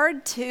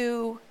hard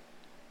to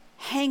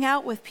hang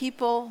out with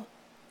people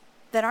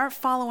that aren't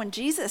following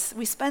Jesus.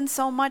 We spend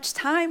so much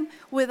time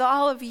with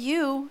all of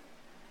you,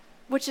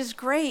 which is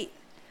great.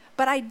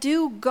 But I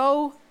do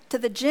go to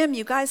the gym.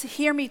 You guys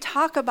hear me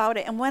talk about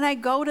it. And when I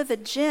go to the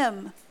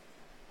gym,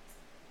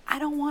 I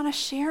don't want to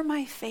share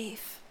my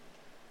faith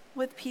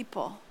with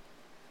people.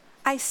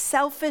 I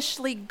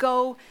selfishly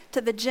go to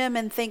the gym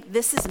and think,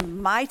 this is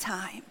my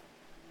time.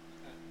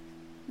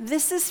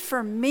 This is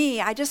for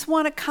me. I just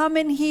want to come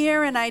in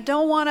here and I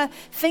don't want to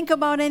think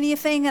about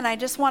anything, and I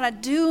just want to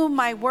do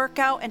my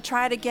workout and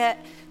try to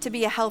get to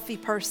be a healthy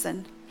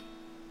person.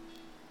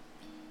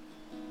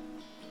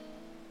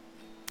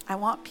 I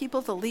want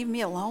people to leave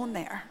me alone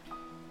there.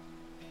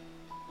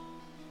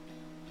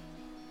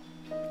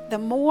 The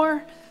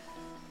more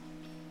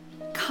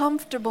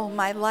comfortable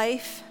my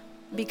life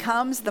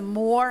becomes, the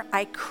more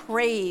I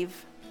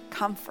crave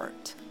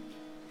comfort.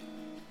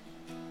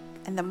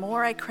 And the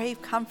more I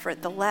crave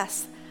comfort, the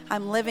less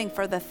I'm living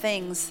for the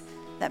things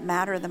that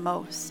matter the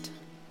most.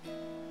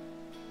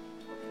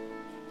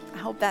 I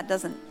hope that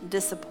doesn't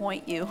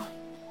disappoint you.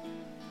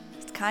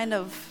 It's kind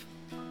of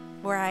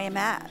where I am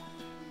at.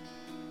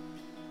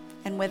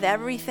 And with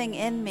everything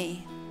in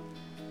me,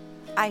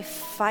 I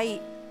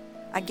fight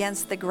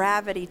against the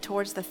gravity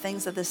towards the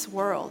things of this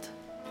world.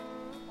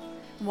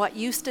 What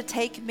used to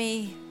take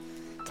me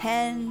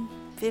 10,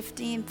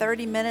 15,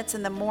 30 minutes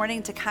in the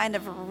morning to kind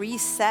of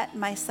reset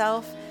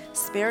myself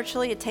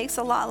spiritually, it takes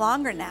a lot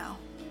longer now.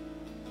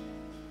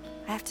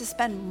 I have to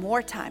spend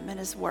more time in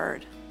His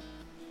Word,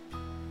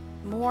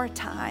 more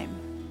time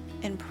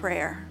in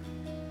prayer.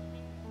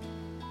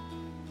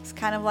 It's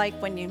kind of like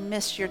when you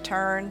miss your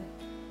turn,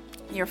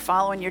 you're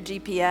following your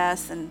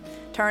GPS and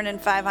turning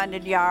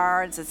 500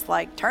 yards. It's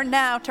like, turn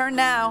now, turn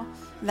now.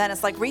 And then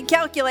it's like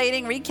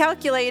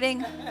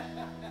recalculating.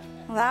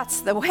 Well,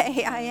 that's the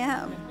way I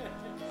am.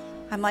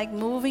 I'm like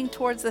moving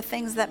towards the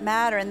things that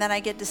matter, and then I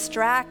get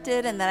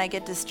distracted, and then I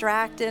get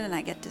distracted, and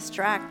I get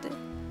distracted.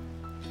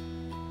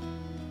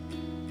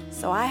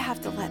 So I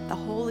have to let the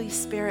Holy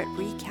Spirit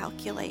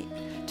recalculate,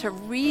 to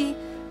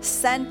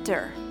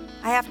recenter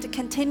I have to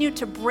continue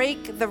to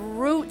break the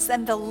roots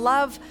and the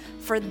love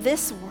for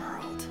this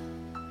world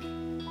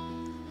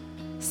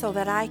so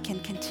that I can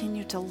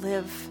continue to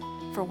live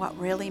for what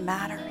really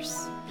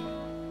matters.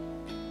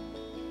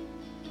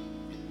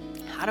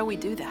 How do we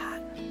do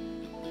that?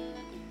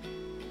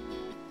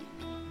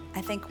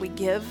 I think we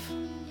give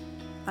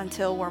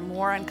until we're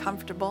more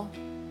uncomfortable,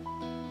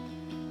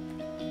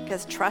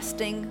 because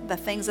trusting the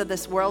things of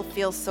this world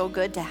feels so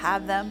good to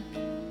have them.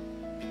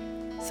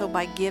 So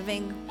by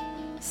giving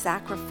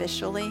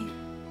sacrificially,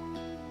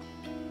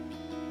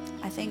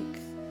 I think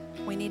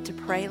we need to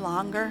pray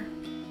longer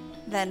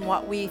than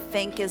what we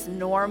think is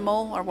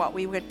normal or what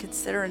we would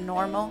consider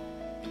normal.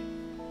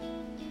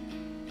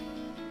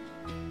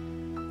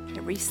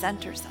 It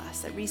recenters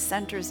us. It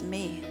recenters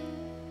me.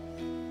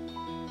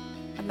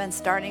 I've been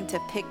starting to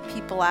pick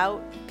people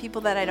out,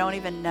 people that I don't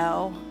even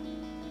know,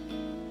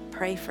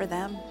 pray for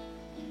them.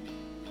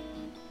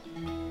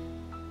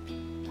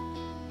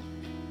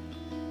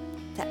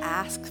 To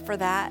ask for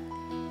that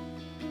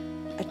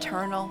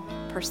eternal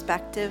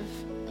perspective,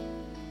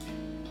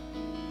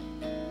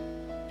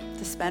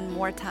 to spend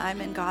more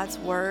time in God's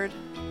Word.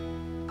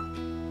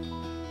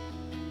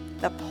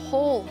 The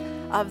pull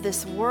of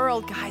this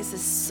world, guys,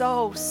 is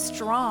so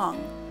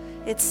strong.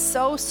 It's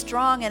so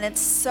strong and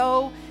it's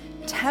so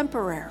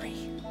temporary.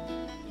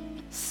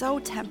 So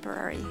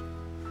temporary.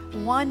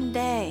 One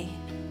day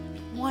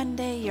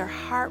your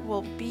heart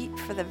will beat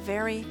for the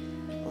very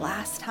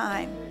last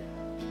time.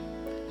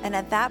 And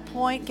at that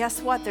point,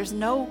 guess what? There's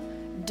no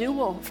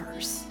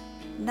do-overs.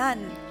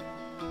 None.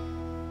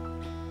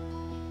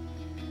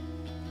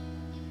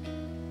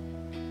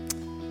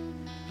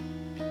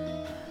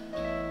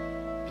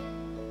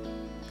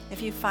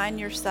 If you find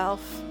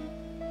yourself,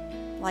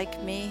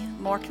 like me,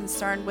 more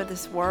concerned with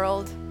this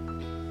world,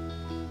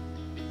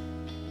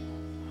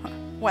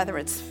 whether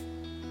it's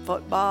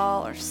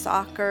football or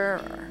soccer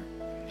or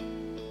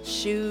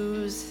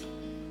shoes,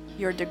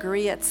 your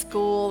degree at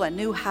school, a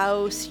new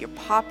house, your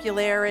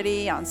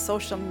popularity on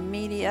social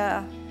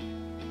media,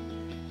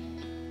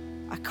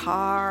 a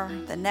car,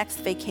 the next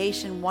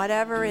vacation,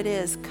 whatever it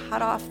is,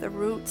 cut off the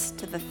roots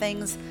to the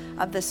things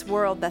of this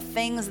world, the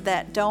things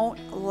that don't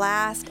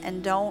last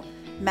and don't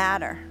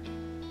matter.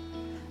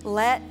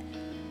 Let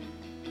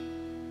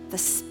the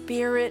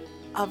Spirit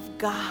of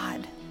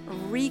God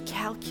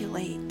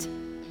recalculate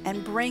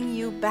and bring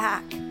you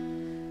back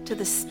to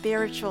the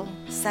spiritual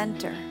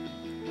center.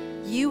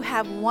 You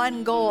have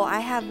one goal. I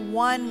have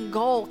one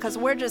goal, because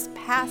we're just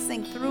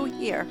passing through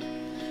here.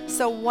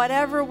 So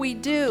whatever we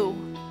do,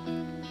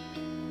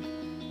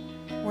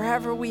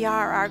 wherever we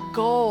are, our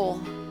goal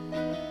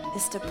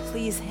is to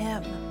please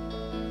Him,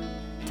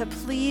 to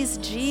please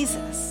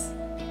Jesus.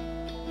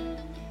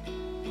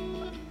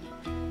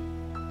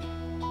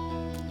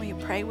 Will you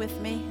pray with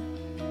me?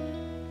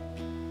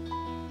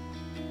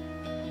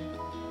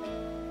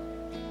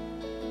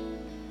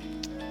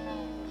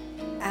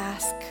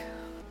 Ask,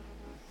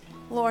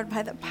 Lord,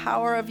 by the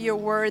power of your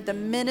word, the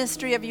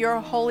ministry of your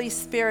Holy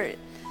Spirit,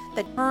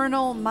 the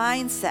eternal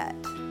mindset,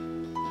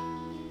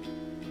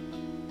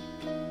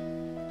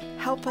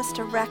 help us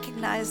to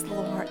recognize,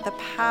 Lord, the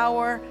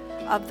power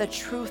of the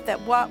truth that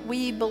what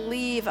we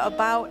believe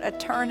about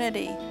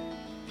eternity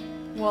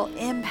will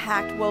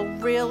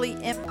really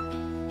impact.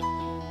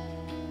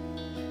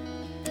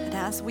 And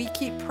as we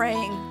keep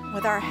praying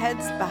with our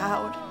heads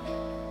bowed,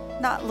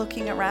 not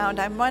looking around,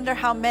 I wonder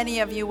how many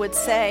of you would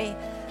say,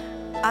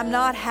 I'm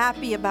not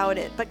happy about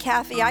it, but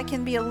Kathy, I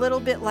can be a little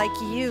bit like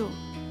you.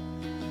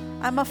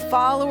 I'm a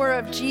follower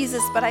of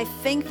Jesus, but I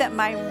think that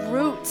my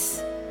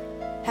roots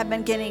have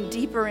been getting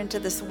deeper into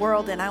this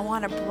world, and I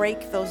want to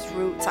break those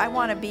roots. I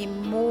want to be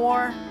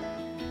more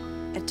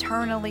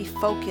eternally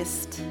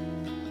focused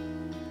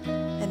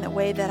in the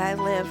way that I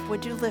live.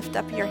 Would you lift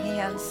up your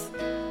hands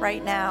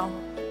right now?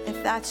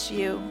 If that's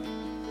you,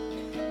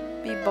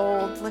 be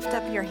bold, lift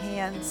up your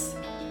hands.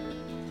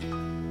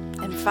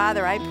 And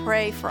Father, I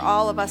pray for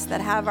all of us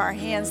that have our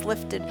hands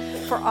lifted,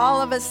 for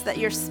all of us that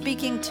you're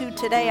speaking to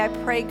today. I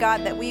pray,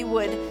 God, that we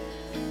would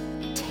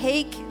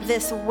take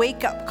this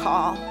wake-up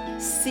call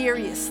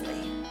seriously.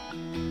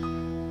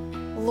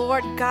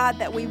 Lord God,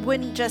 that we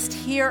wouldn't just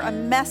hear a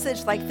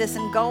message like this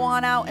and go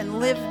on out and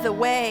live the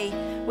way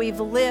we've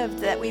lived,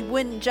 that we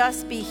wouldn't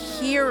just be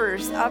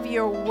hearers of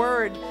your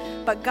word,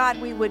 but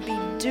God, we would be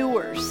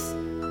doers.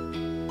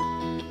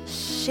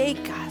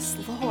 Shake us,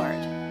 Lord.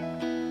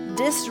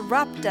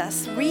 Disrupt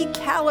us,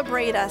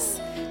 recalibrate us,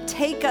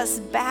 take us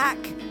back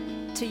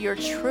to your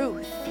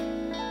truth.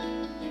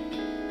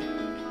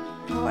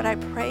 Lord, I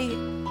pray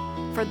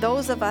for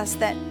those of us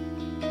that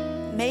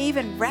may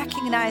even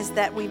recognize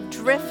that we've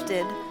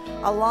drifted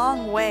a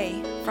long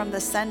way from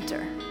the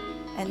center,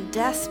 and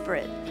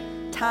desperate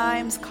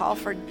times call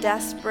for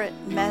desperate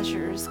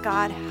measures.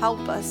 God,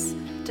 help us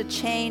to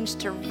change,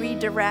 to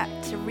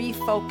redirect, to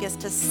refocus,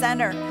 to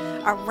center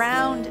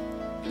around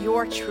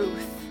your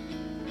truth.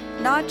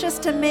 Not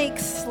just to make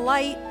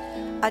slight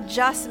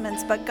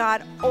adjustments, but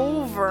God,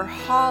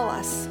 overhaul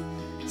us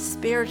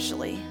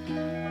spiritually.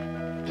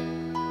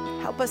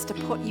 Help Help us to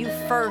put you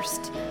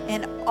first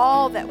in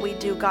all that we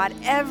do, God.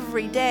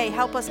 Every day,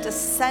 help us to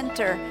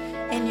center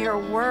in your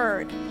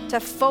word, to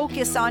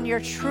focus on your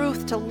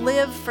truth, to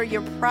live for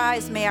your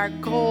prize. May our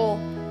goal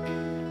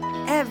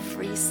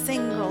every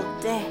single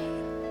day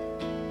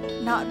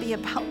not be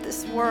about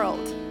this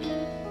world,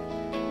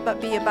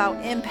 but be about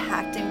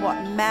impacting what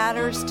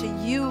matters to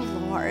you,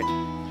 Lord,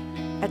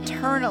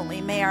 eternally.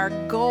 May our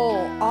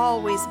goal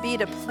always be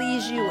to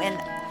please you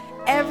in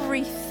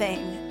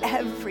everything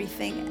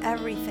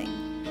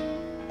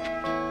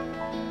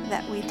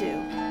that we do.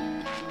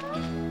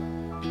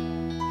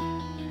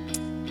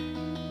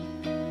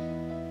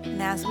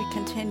 And as we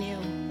continue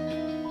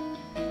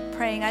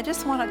praying, I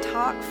just want to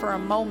talk for a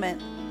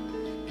moment.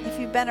 If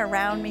you've been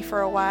around me for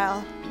a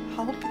while,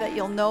 I hope that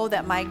you'll know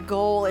that my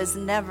goal is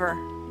never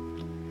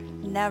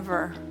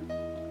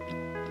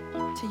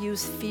to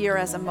use fear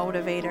as a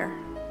motivator.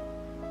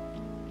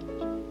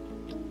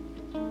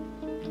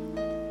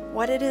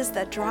 What it is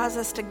that draws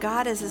us to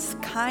God is His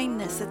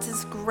kindness, it's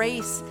His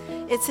grace,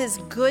 it's His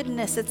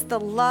goodness, it's the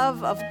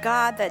love of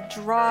God that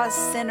draws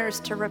sinners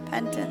to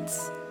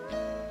repentance.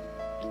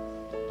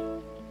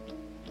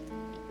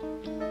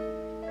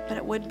 But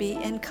it would be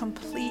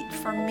incomplete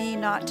for me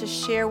not to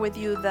share with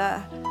you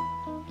the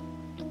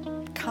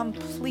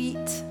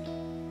complete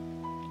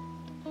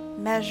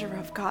measure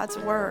of God's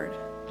word.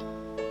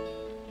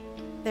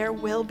 There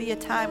will be a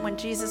time when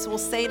Jesus will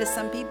say to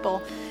some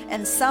people,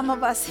 and some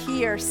of us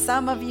here,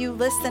 some of you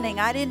listening,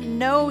 I didn't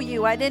know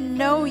you.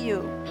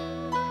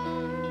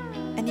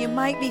 And you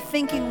might be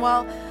thinking,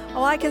 well,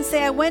 I can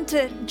say I went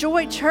to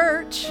Joy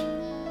Church.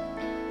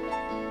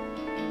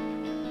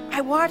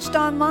 I watched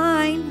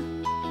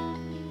online.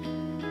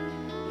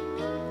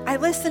 I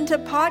listened to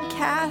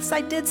podcasts.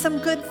 I did some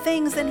good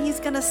things. And He's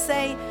going to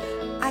say,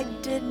 I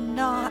did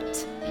not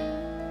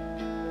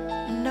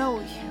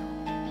know you.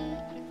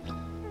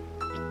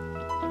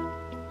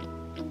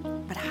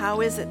 But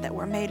how is it that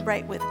we're made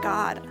right with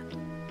God?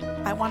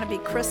 I want to be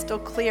crystal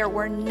clear.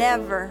 We're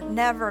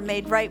never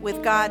made right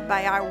with God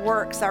by our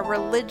works, our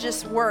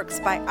religious works,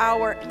 by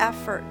our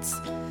efforts,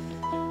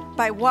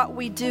 by what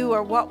we do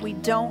or what we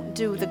don't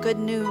do. The good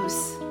news,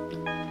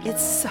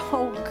 it's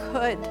so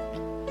good.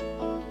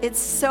 It's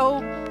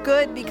so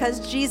good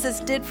because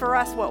Jesus did for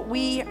us what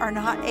we are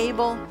not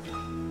able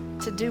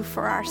to do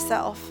for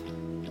ourselves.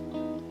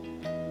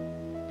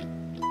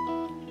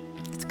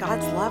 It's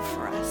God's love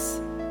for us.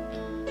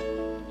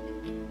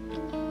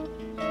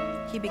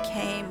 He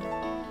became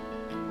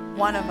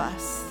one of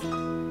us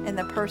in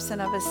the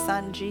person of His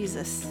Son,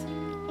 Jesus,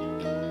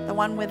 the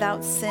one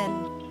without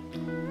sin.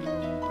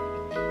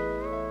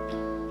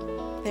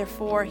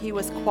 Therefore, He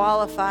was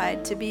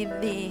qualified to be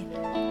the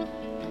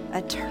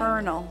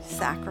eternal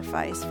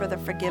sacrifice for the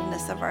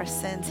forgiveness of our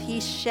sins.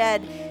 He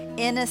shed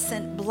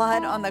innocent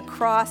blood on the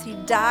cross. He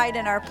died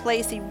in our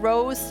place. He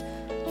rose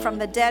from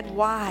the dead.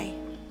 Why?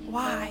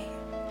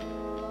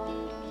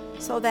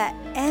 So that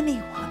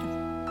anyone,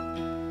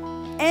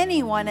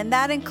 and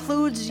that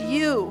includes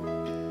you,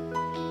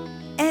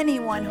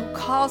 anyone who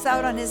calls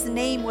out on His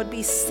name would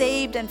be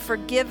saved and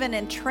forgiven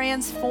and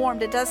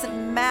transformed. It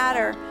doesn't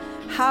matter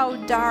how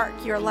dark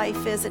your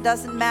life is. It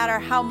doesn't matter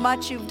how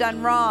much you've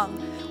done wrong.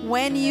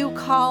 When you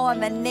call on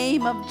the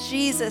name of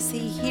Jesus,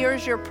 He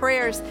hears your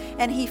prayers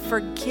and He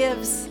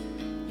forgives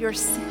your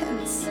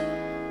sins.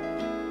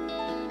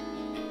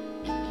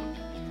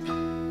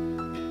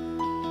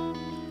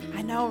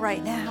 I know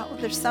right now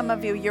there's some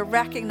of you, you're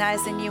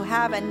recognizing you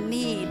have a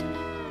need.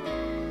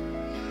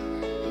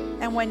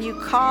 And when you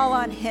call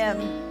on Him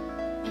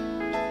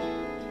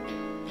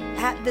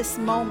at this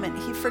moment,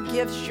 He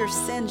forgives your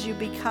sins. You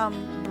become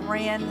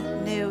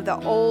brand new. The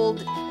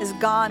old is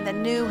gone, the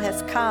new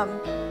has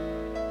come.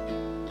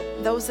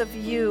 Those of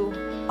you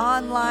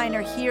online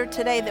or here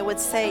today that would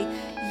say,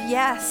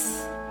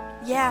 yes,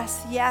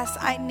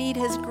 I need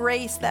His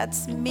grace.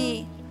 That's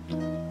me.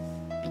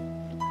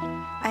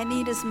 I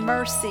need His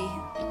mercy.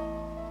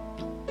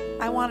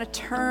 I want to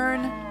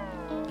turn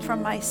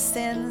from my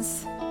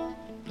sins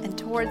and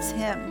towards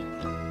Him.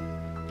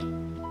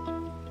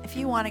 If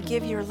you want to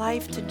give your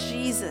life to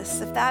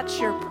Jesus, if that's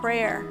your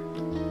prayer,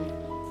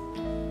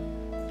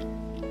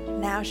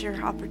 now's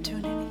your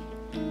opportunity.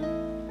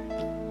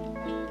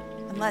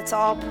 And let's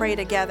all pray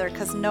together,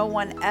 because no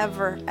one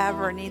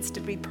ever needs to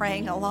be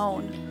praying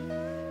alone.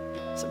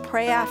 So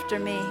pray after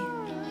me.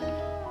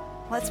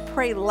 Let's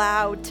pray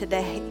loud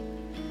today.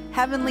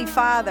 Heavenly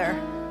Father,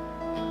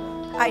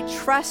 I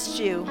trust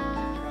you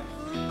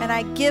and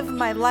I give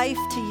my life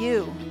to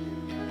you.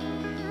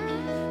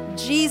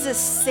 Jesus,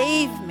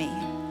 save me.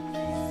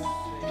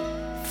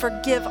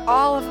 Forgive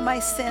all of my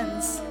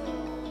sins.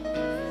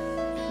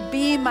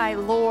 Be my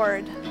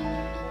Lord.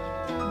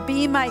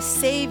 Be my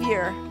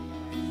Savior.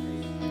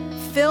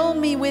 Fill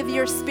me with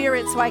your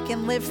Spirit so I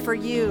can live for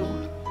you.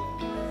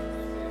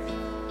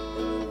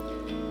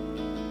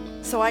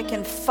 So I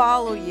can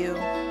follow you.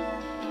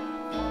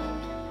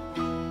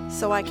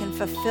 So I can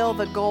fulfill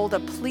the goal to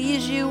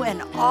please you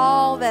in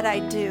all that I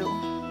do.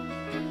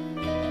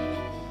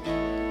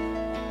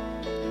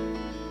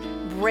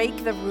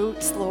 Break the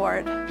roots,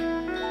 Lord.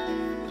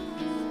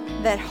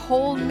 that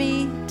hold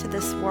me to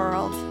this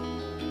world.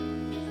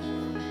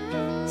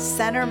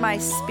 Center my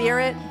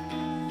spirit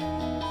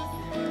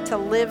to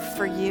live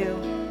for you.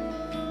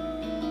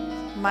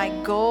 My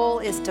goal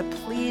is to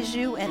please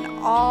you in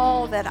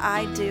all that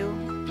I do.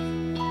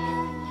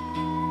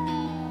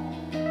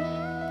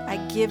 I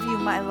give you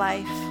my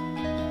life.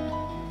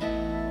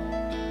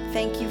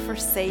 Thank you for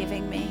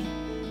saving me.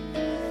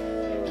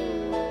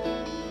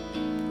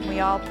 We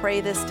all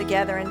pray this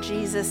together in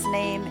Jesus'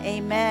 name.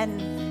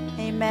 Amen.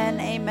 Amen.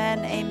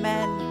 Amen.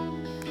 Amen.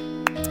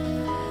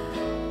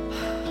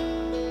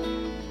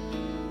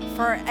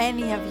 For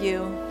any of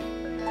you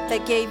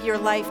that gave your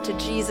life to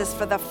Jesus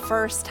for the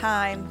first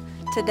time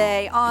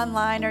today,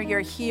 online, or you're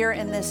here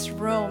in this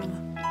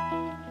room,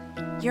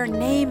 your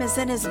name is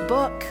in his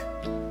book.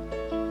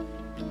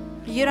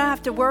 You don't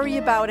have to worry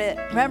about it.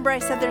 Remember, I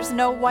said there's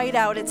no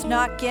whiteout. It's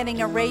not getting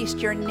erased.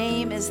 Your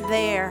name is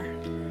there.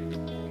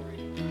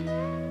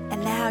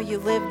 And now you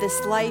live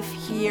this life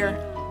here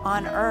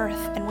on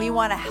earth, and we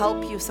want to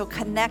help you. So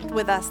connect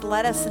with us.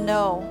 Let us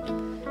know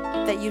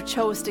that you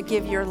chose to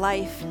give your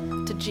life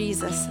to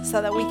Jesus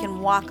so that we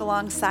can walk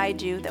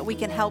alongside you, that we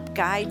can help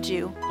guide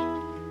you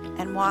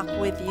and walk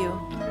with you.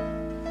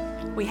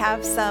 We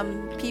have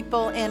some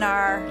people in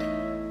our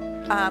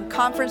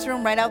conference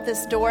room right out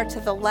this door to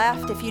the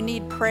left. If you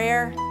need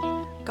prayer,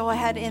 go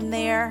ahead in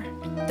there.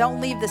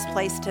 Don't leave this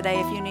place today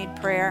if you need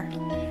prayer.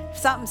 If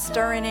something's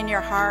stirring in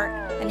your heart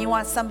and you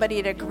want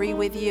somebody to agree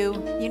with you,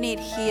 you need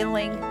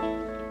healing,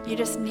 you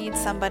just need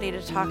somebody to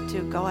talk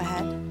to, go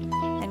ahead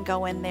and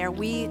go in there.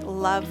 We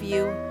love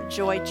you,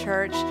 Joy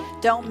Church.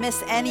 Don't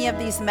miss any of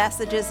these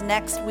messages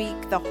next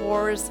week. The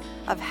horrors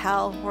of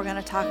hell we're going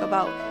to talk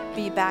about.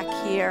 Be back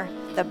here.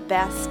 The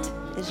best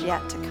is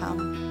yet to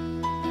come.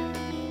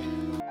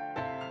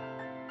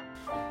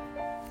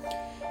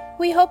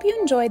 We hope you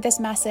enjoyed this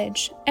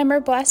message and were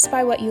blessed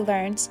by what you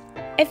learned.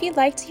 If you'd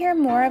like to hear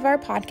more of our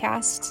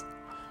podcasts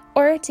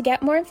or to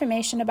get more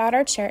information about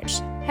our church,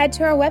 head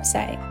to our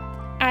website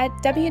at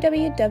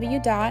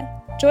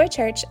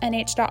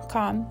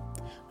www.joychurchnh.com.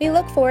 We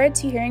look forward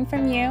to hearing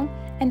from you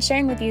and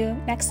sharing with you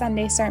next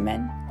Sunday's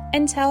sermon.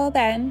 Until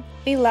then,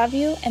 we love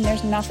you and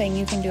there's nothing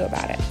you can do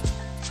about it.